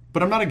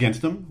 But I'm not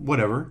against them,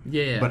 whatever.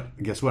 Yeah.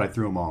 But guess what? I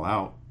threw them all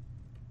out.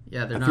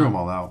 Yeah, I threw them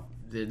all out.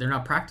 They're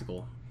not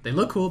practical. They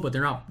look cool, but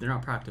they're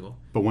not practical.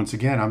 But once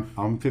again,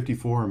 I'm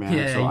 54, man.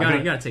 Yeah, so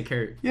you gotta take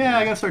care. Yeah,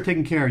 I gotta start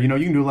taking care. You know,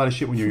 you can do a lot of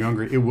shit when you're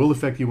younger. It will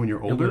affect you when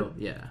you're older. It will,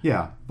 yeah.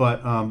 Yeah,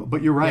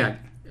 but you're right.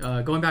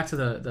 Yeah. Going back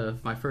to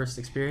my first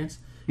experience.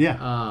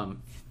 Yeah.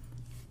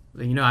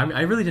 You know,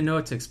 I really didn't know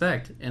what to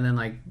expect, and then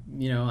like,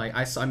 you know, like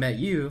I met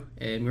you,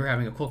 and we were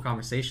having a cool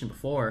conversation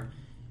before,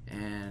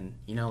 and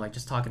you know, like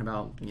just talking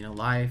about, you know,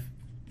 life,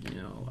 you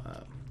know,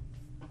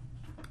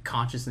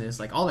 consciousness,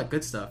 like all that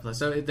good stuff.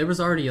 So there was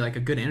already like a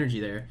good energy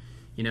there,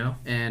 you know.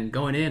 And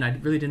going in, I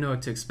really didn't know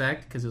what to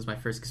expect because it was my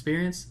first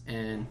experience,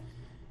 and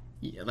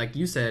like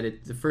you said,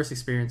 the first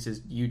experience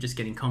is you just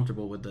getting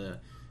comfortable with the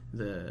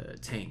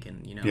tank,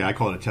 and you know. Yeah, I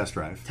call it a test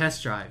drive.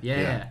 Test drive,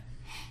 yeah.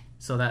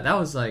 So that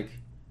was like,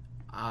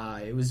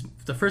 it was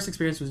the first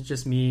experience was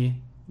just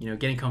me, you know,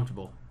 getting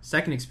comfortable.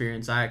 Second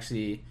experience, I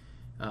actually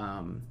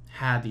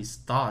had these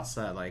thoughts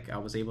that like I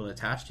was able to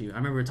attach to. I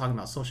remember we were talking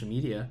about social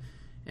media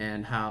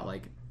and how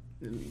like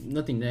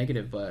nothing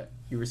negative, but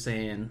you were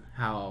saying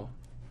how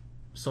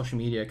social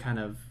media kind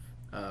of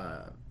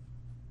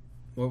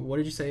what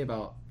did you say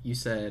about, you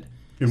said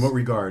in what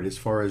regard, as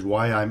far as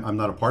why I'm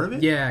not a part of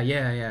it?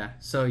 Yeah.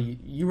 So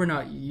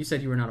you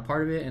said you were not a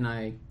part of it, and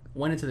I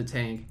went into the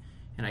tank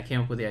and I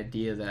came up with the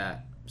idea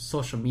that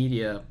social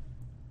media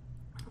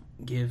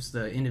gives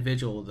the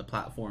individual the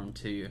platform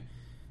to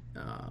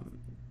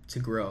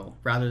grow,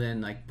 rather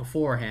than like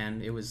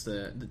beforehand it was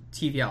the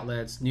TV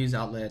outlets, news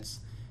outlets,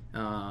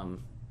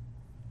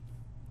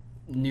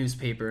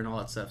 newspaper and all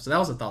that stuff. So that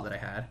was a thought that I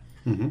had.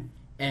 Mm-hmm.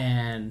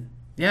 And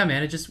yeah,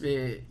 man,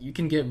 you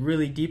can get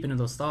really deep into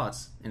those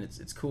thoughts, and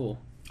it's cool.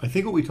 I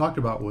think what we talked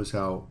about was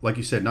how, like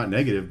you said, not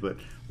negative, but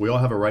we all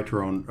have a right to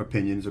our own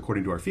opinions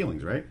according to our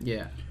feelings, right?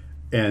 Yeah.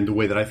 And the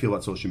way that I feel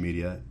about social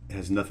media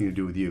has nothing to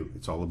do with you.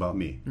 It's all about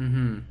me.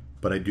 Mm-hmm.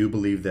 But I do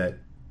believe that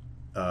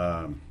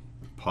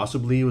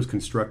possibly it was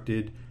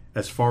constructed,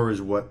 as far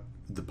as what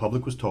the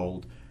public was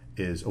told,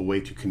 is a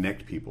way to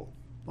connect people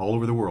all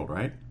over the world,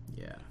 right?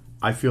 Yeah.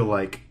 I feel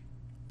like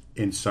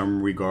in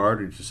some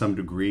regard, or to some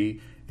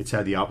degree, it's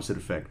had the opposite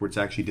effect, where it's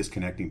actually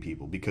disconnecting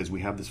people, because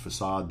we have this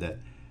facade that,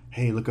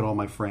 hey, look at all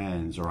my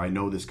friends, or I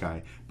know this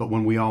guy. But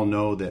when we all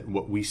know that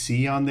what we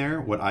see on there,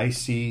 what I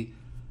see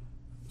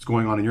what's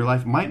going on in your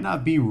life, might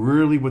not be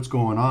really what's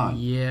going on.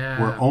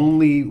 Yeah. We're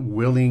only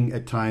willing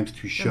at times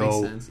to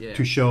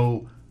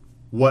show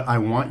what I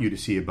want you to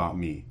see about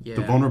me. Yeah.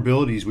 The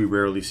vulnerabilities we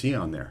rarely see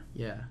on there.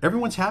 Yeah.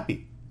 Everyone's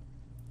happy.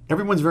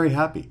 Everyone's very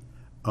happy.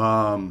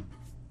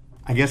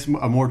 I guess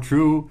a more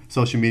true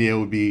social media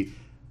would be,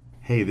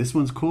 hey, this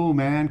one's cool,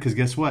 man, because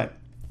guess what?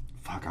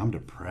 Fuck, I'm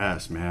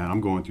depressed, man.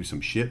 I'm going through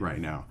some shit right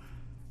now.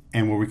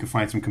 And where we can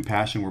find some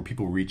compassion, where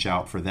people reach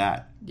out for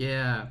that.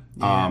 Yeah.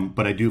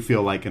 But I do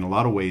feel like in a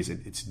lot of ways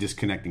it's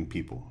disconnecting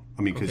people.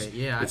 I mean, because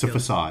it's a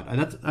facade.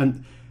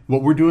 And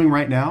what we're doing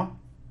right now,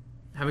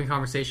 having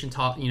conversation,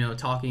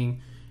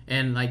 talking,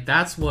 and like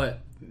that's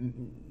what,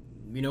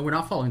 you know, we're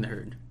not following the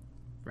herd,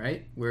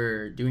 right?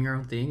 We're doing our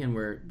own thing, and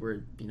we're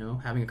you know,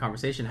 having a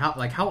conversation.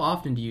 How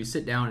often do you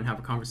sit down and have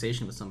a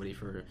conversation with somebody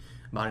for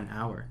about an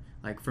hour?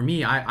 Like for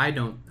me, I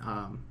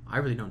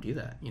really don't do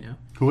that, you know.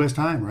 Who has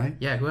time, right?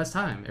 Yeah, who has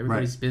time?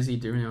 Everybody's busy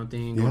doing their own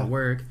thing, going to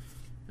work.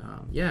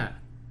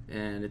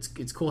 And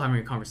it's cool having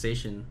a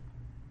conversation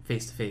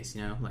face to face,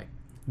 you know, like.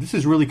 This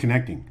is really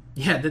connecting.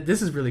 Yeah,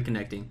 this is really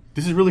connecting.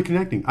 This is really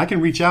connecting. I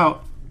can reach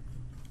out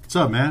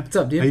What's up, man? What's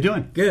up, dude? How you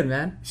doing? Good,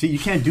 man. See, you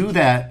can't do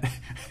that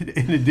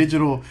in a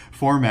digital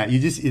format.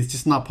 It's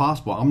just not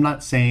possible. I'm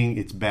not saying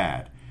it's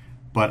bad,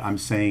 but I'm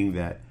saying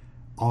that,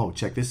 oh,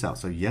 check this out.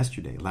 So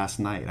last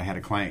night, I had a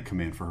client come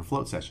in for her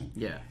float session.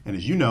 Yeah. And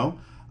as you know,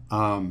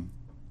 I'll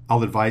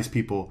advise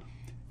people,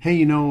 hey,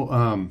 you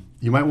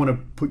might want to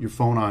put your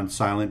phone on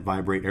silent,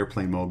 vibrate,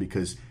 airplane mode,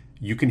 because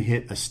you can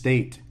hit a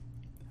state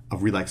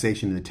of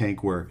relaxation in the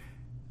tank where,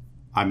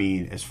 I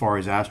mean, as far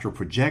as astral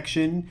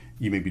projection,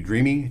 you may be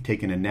dreaming,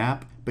 taking a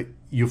nap, but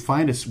you'll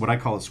find what I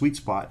call a sweet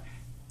spot,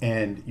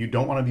 and you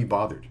don't want to be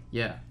bothered.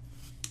 Yeah.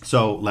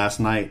 So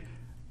last night,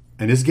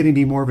 and this is getting to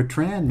be more of a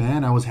trend,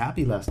 man. I was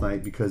happy last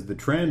night because the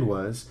trend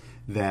was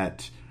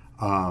that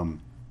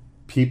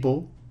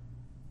people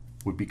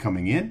would be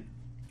coming in.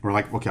 We're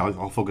like, okay,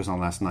 I'll focus on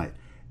last night.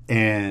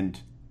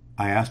 And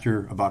I asked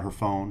her about her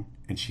phone,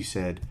 and she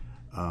said,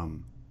 I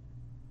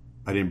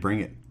didn't bring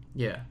it.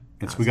 Yeah.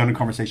 And so we got in a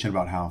conversation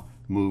about how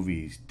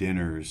movies,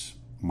 dinners,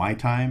 my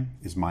time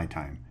is my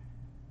time.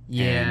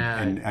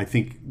 Yeah. And I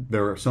think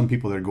there are some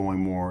people that are going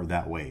more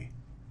that way.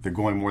 They're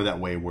going more that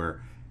way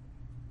where,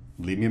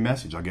 leave me a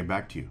message, I'll get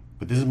back to you.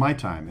 But this is my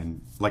time,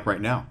 and like right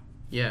now.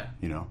 Yeah.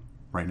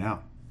 Right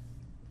now.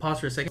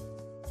 Pause for a second.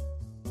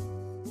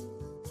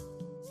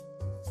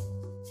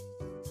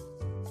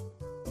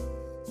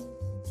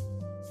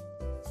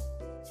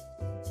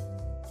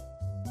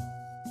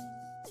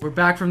 We're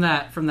back from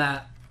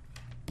that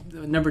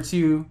number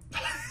 2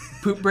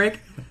 poop break.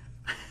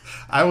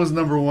 I was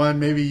number 1.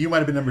 Maybe you might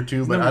have been number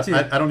 2, but Number 2.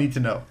 I don't need to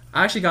know.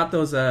 I actually got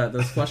those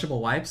flushable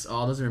wipes.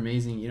 Oh, those are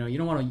amazing. You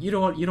don't want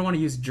to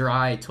use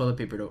dry toilet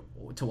paper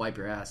to wipe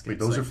your ass. Wait,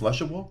 those are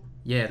flushable?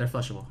 Yeah, they're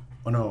flushable.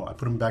 Oh no, I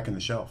put them back in the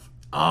shelf.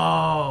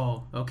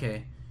 Oh,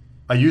 okay.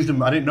 I used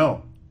them. I didn't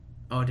know.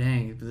 Oh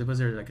dang! Was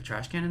there like a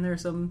trash can in there or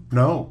something?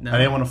 No. I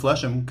didn't want to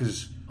flush them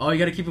because. Oh, you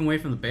got to keep them away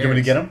from the bears. You want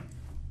me to get them?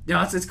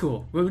 Yeah, it's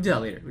cool. We'll do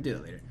that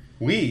later.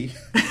 We.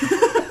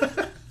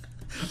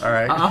 All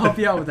right. I'll help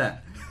you out with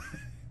that.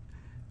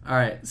 All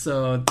right.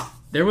 So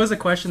there was a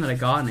question that I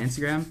got on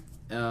Instagram,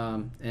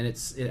 and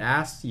it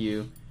asked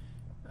you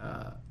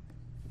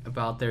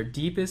about their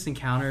deepest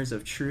encounters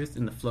of truth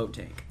in the float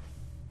tank.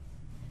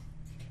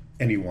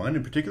 Anyone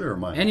in particular or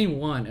mine? Any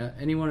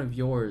one of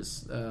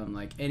yours,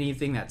 like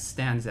anything that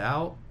stands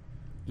out.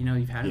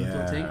 You've had in the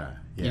float tank.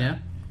 Yeah.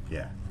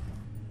 Yeah.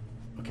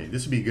 Okay,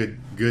 this would be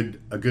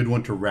a good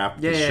one to wrap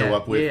the show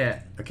up with.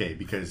 Yeah. Okay,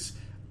 because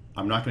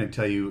I'm not going to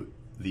tell you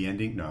the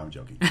ending. No, I'm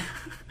joking.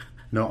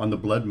 No, on the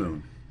Blood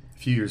Moon, a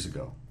few years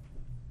ago,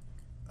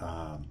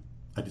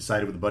 I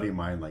decided with a buddy of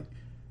mine, like,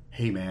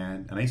 hey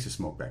man, and I used to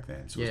smoke back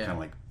then, so it was kind of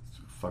like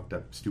fucked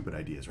up, stupid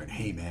ideas, right?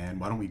 Hey man,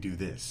 why don't we do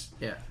this?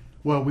 Yeah.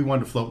 Well, we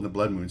wanted to float in the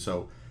Blood Moon,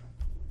 so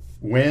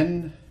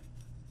when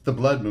the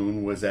Blood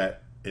Moon was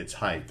at its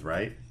height,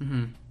 right?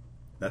 Mm-hmm.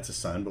 That's a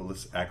sun, but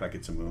let's act like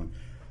it's a moon.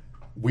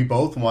 We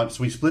both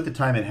so we split the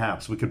time in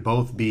half so we could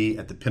both be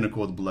at the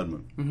pinnacle of the Blood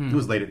Moon. Mm-hmm. It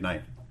was late at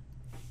night.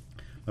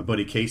 My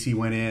buddy Casey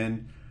went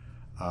in,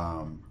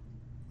 I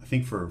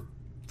think for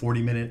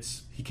 40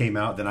 minutes. He came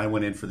out, then I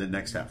went in for the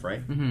next half,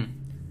 right?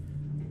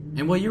 Mm-hmm.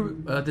 And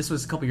well, this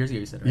was a couple years ago,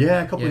 you said, right?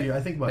 Yeah, a couple of years.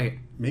 I think about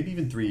maybe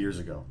even 3 years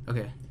ago.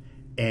 Okay.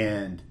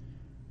 And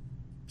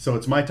so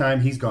it's my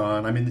time, he's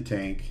gone, I'm in the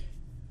tank.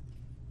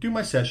 Do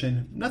my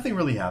session. Nothing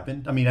really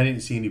happened. I mean, I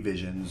didn't see any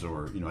visions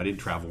or, I didn't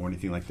travel or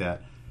anything like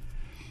that.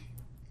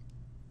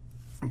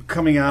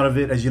 Coming out of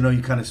it, as you know,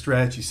 you kind of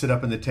stretch, you sit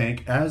up in the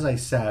tank. As I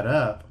sat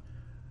up,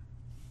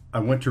 I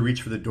went to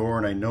reach for the door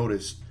and I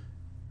noticed,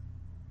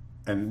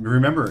 and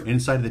remember,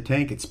 inside of the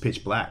tank, it's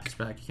pitch black. Pitch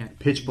black, you can't.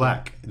 Pitch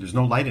black. There's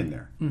no light in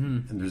there.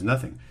 Mm-hmm. And there's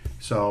nothing.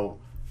 So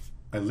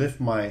I lift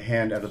my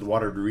hand out of the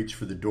water to reach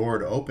for the door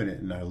to open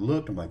it, and I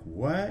looked, I'm like,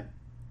 what?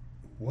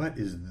 What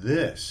is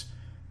this?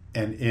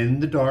 And in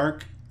the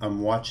dark,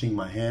 I'm watching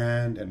my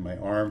hand and my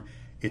arm.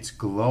 It's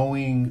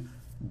glowing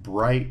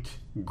bright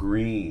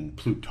green.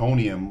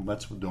 Plutonium,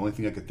 that's the only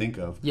thing I could think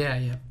of.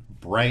 Yeah.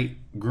 Bright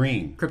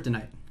green.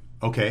 Kryptonite.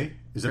 Okay.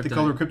 Is that the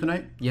color of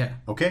kryptonite? Yeah.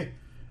 Okay.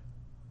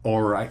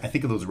 Or I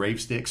think of those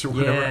rave sticks or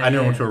whatever. I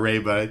never went to a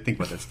rave, but I think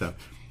about that stuff.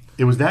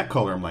 It was that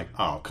color. I'm like,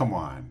 oh, come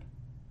on.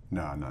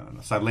 No.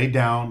 So I laid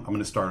down. I'm going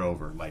to start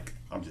over. Like,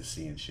 I'm just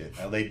seeing shit.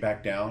 I laid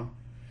back down.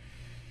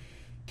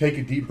 Take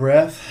a deep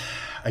breath.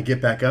 I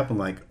get back up. I'm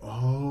like,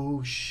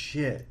 oh,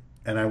 shit.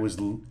 And I was,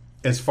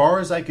 as far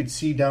as I could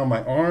see down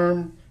my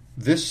arm,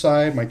 this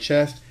side, my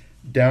chest,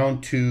 down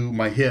to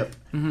my hip,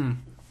 mm-hmm.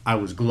 I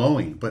was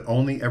glowing, but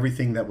only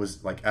everything that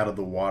was like out of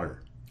the water.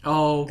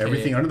 Oh, okay.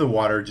 Everything under the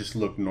water just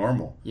looked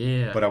normal.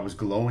 Yeah. But I was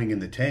glowing in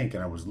the tank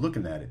and I was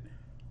looking at it.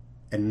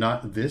 And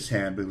not this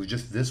hand, but it was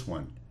just this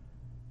one.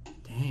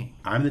 Dang.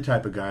 I'm the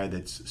type of guy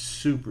that's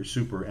super,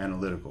 super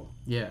analytical.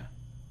 Yeah.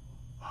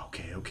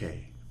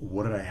 Okay.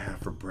 What did I have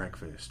for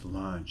breakfast,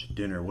 lunch,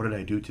 dinner? What did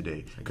I do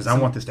today? Because I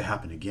want this to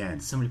happen again.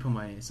 Somebody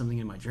put something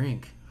in my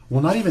drink.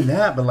 Well, not even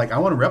that, but like I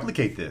want to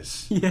replicate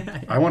this.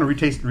 Yeah. I want to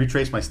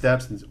retrace my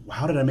steps. And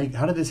how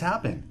did this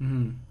happen?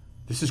 Mm-hmm.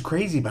 This is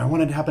crazy, but I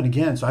want it to happen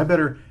again. So I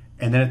better.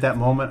 And then at that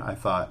moment, I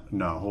thought,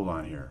 no, hold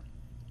on here.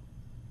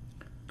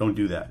 Don't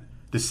do that.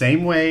 The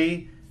same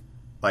way,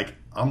 like,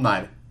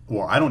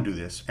 I don't do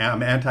this.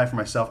 I'm anti for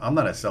myself. I'm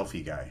not a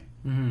selfie guy.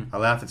 I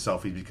laugh at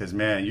selfies because,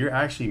 man, you're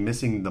actually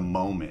missing the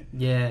moment.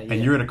 Yeah.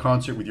 And you're at a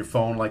concert with your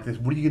phone like this.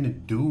 What are you going to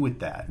do with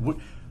that? What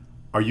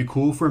are you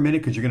cool for a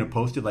minute because you're going to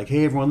post it like,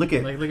 hey, everyone, look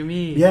at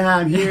me. Yeah,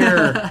 I'm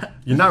here.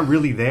 You're not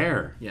really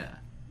there. Yeah.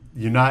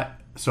 You're not.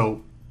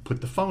 So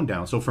put the phone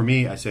down. So for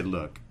me, I said,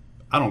 look,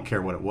 I don't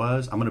care what it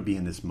was. I'm going to be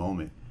in this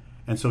moment.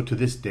 And so to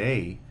this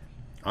day,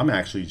 I'm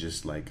actually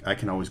just like, I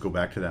can always go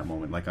back to that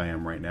moment like I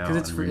am right now.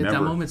 Because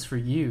that moment's for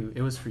you.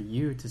 It was for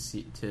you to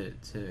see, to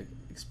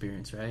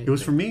experience, right? It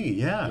was for me,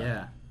 yeah.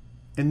 Yeah.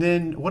 And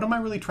then what am I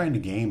really trying to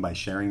gain by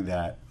sharing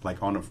that,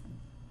 like, on a,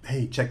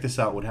 hey, check this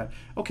out, what happened?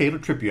 Okay, it'll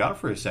trip you out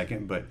for a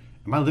second, but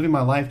am I living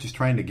my life just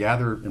trying to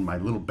gather in my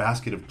little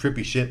basket of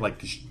trippy shit, like,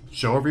 to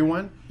show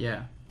everyone?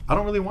 Yeah. I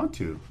don't really want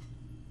to.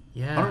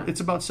 Yeah. It's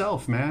about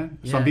self, man.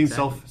 So Yeah, I'm being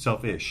exactly.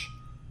 selfish.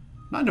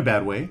 Not in a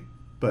bad way,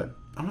 but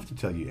I don't have to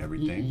tell you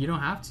everything. You don't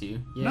have to.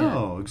 Yeah.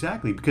 No,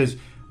 exactly, because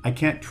I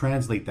can't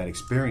translate that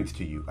experience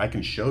to you. I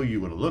can show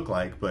you what it looked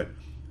like, but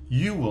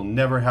you will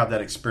never have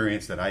that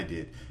experience that I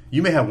did.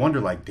 You may have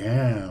wondered, like,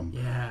 damn,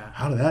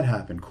 how did that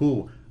happen?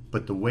 Cool.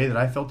 But the way that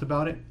I felt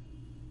about it,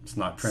 it's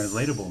not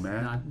translatable,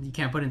 man. You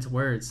can't put it into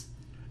words.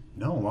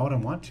 No, why would I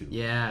want to?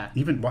 Yeah.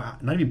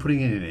 Not even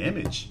putting it in an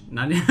image.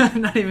 Not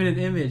even an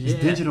image.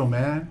 It's digital,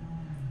 man.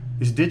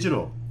 It's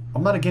digital.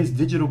 I'm not against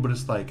digital, but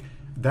it's like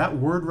that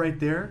word right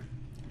there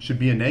should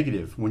be a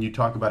negative when you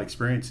talk about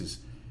experiences.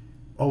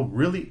 Oh,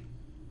 really?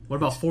 What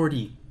about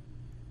 4D?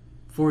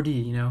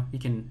 4D, you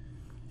can...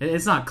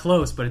 It's not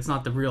close, but it's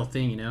not the real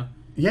thing,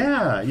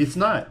 Yeah, it's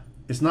not.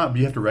 It's not, but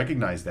you have to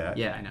recognize that.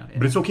 Yeah, I know. Yeah.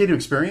 But it's okay to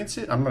experience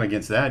it. I'm not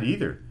against that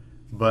either.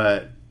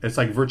 But it's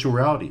like virtual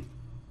reality.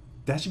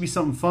 That should be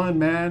something fun,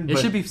 man. It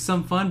should be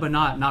some fun, but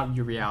not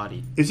your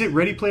reality. Is it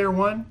Ready Player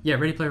One? Yeah,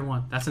 Ready Player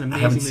One. That's an amazing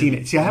I haven't seen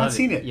movie. it. See, I haven't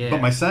seen it. Yeah.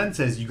 But my son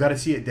says, you got to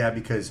see it, Dad,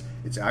 because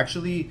it's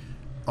actually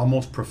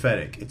almost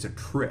prophetic. It's a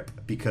trip.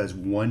 Because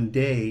one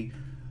day,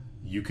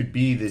 you could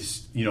be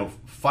this,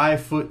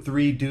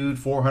 5'3" dude,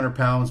 400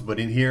 pounds, but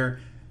in here,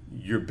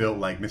 you're built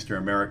like Mr.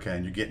 America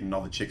and you're getting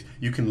all the chicks.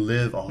 You can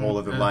live a whole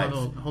other life.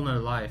 A whole other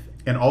life.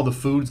 And all the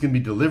food's going to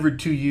be delivered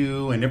to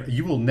you, and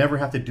you will never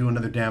have to do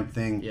another damn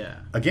thing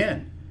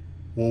again.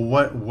 Well,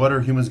 what are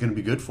humans going to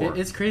be good for?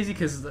 It's crazy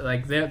because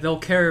like they'll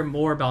care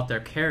more about their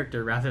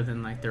character rather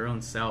than like their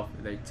own self.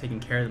 They're taking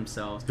care of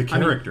themselves. The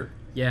character.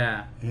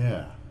 Yeah.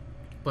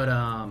 But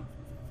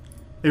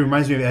it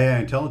reminds me of AI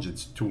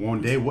intelligence. To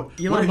one day, what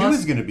are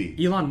humans going to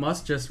be? Elon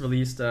Musk just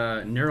released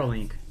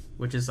Neuralink,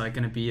 which is like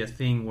going to be a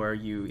thing where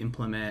you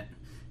implement.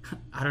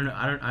 I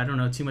don't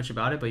know too much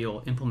about it, but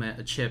you'll implement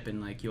a chip and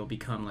like you'll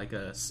become like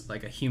a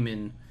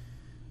human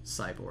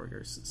cyborg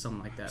or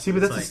something like that. See,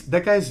 but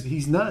that guy's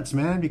he's nuts,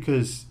 man.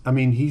 Because I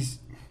mean, he's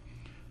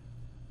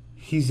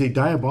a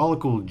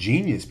diabolical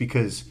genius.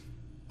 Because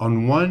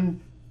on one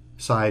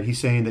side, he's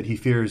saying that he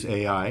fears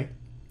AI.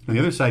 On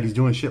the other side, he's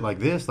doing shit like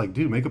this. Like,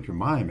 dude, make up your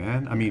mind,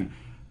 man. I mean,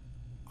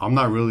 I'm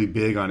not really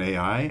big on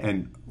AI,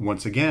 and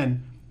once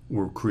again,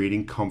 we're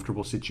creating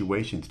comfortable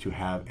situations to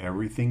have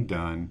everything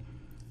done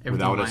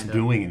without us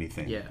doing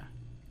anything. Yeah.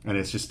 And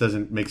it just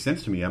doesn't make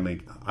sense to me. I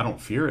mean, I don't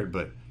fear it,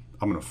 but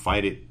I'm going to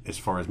fight it as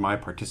far as my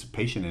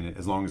participation in it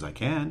as long as I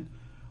can.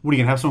 What, are you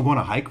going to have someone go on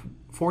a hike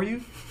for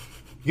you?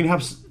 You're going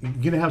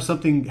to have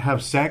something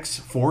have sex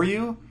for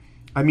you?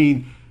 I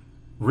mean,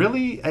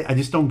 really? I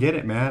just don't get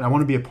it, man. I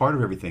want to be a part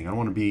of everything. I don't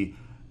want to be,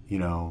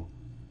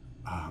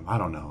 I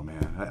don't know,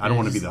 man. I don't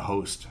want to be the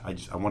host. I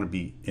want to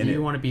be in it.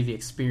 You want to be the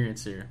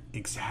experiencer.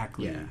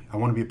 Exactly. Yeah. I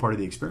want to be a part of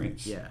the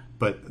experience. Yeah.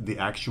 But the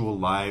actual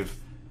live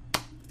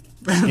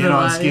skin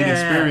on skin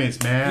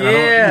experience, man.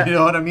 Yeah. You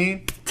know what I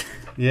mean?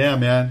 Yeah,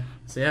 man.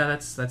 So yeah,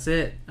 that's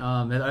it.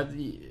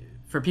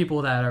 For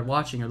people that are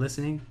watching or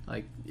listening,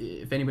 like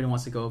if anybody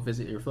wants to go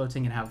visit your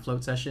floating and have a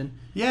float session,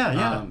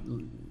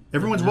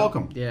 everyone's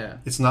welcome. Yeah,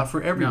 it's not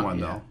for everyone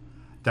though.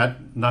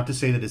 That not to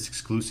say that it's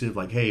exclusive.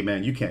 Like, hey,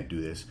 man, you can't do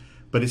this.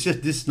 But it's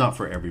just this is not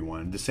for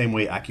everyone. The same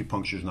way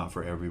acupuncture is not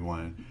for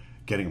everyone.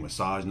 Getting a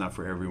massage not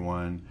for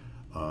everyone.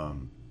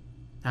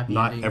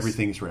 Not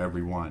everything's for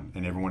everyone,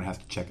 and everyone has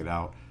to check it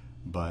out.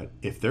 But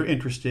if they're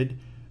interested,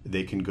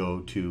 they can go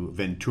to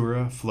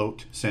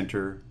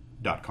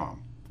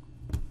venturafloatcenter.com.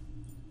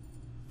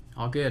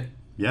 All good.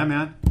 Yeah,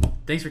 man.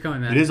 Thanks for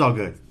coming, man. It is all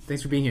good.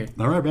 Thanks for being here.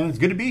 All right, man. It's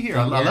good to be here.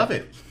 I love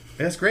it.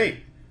 That's great.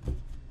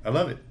 I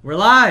love it. We're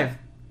live.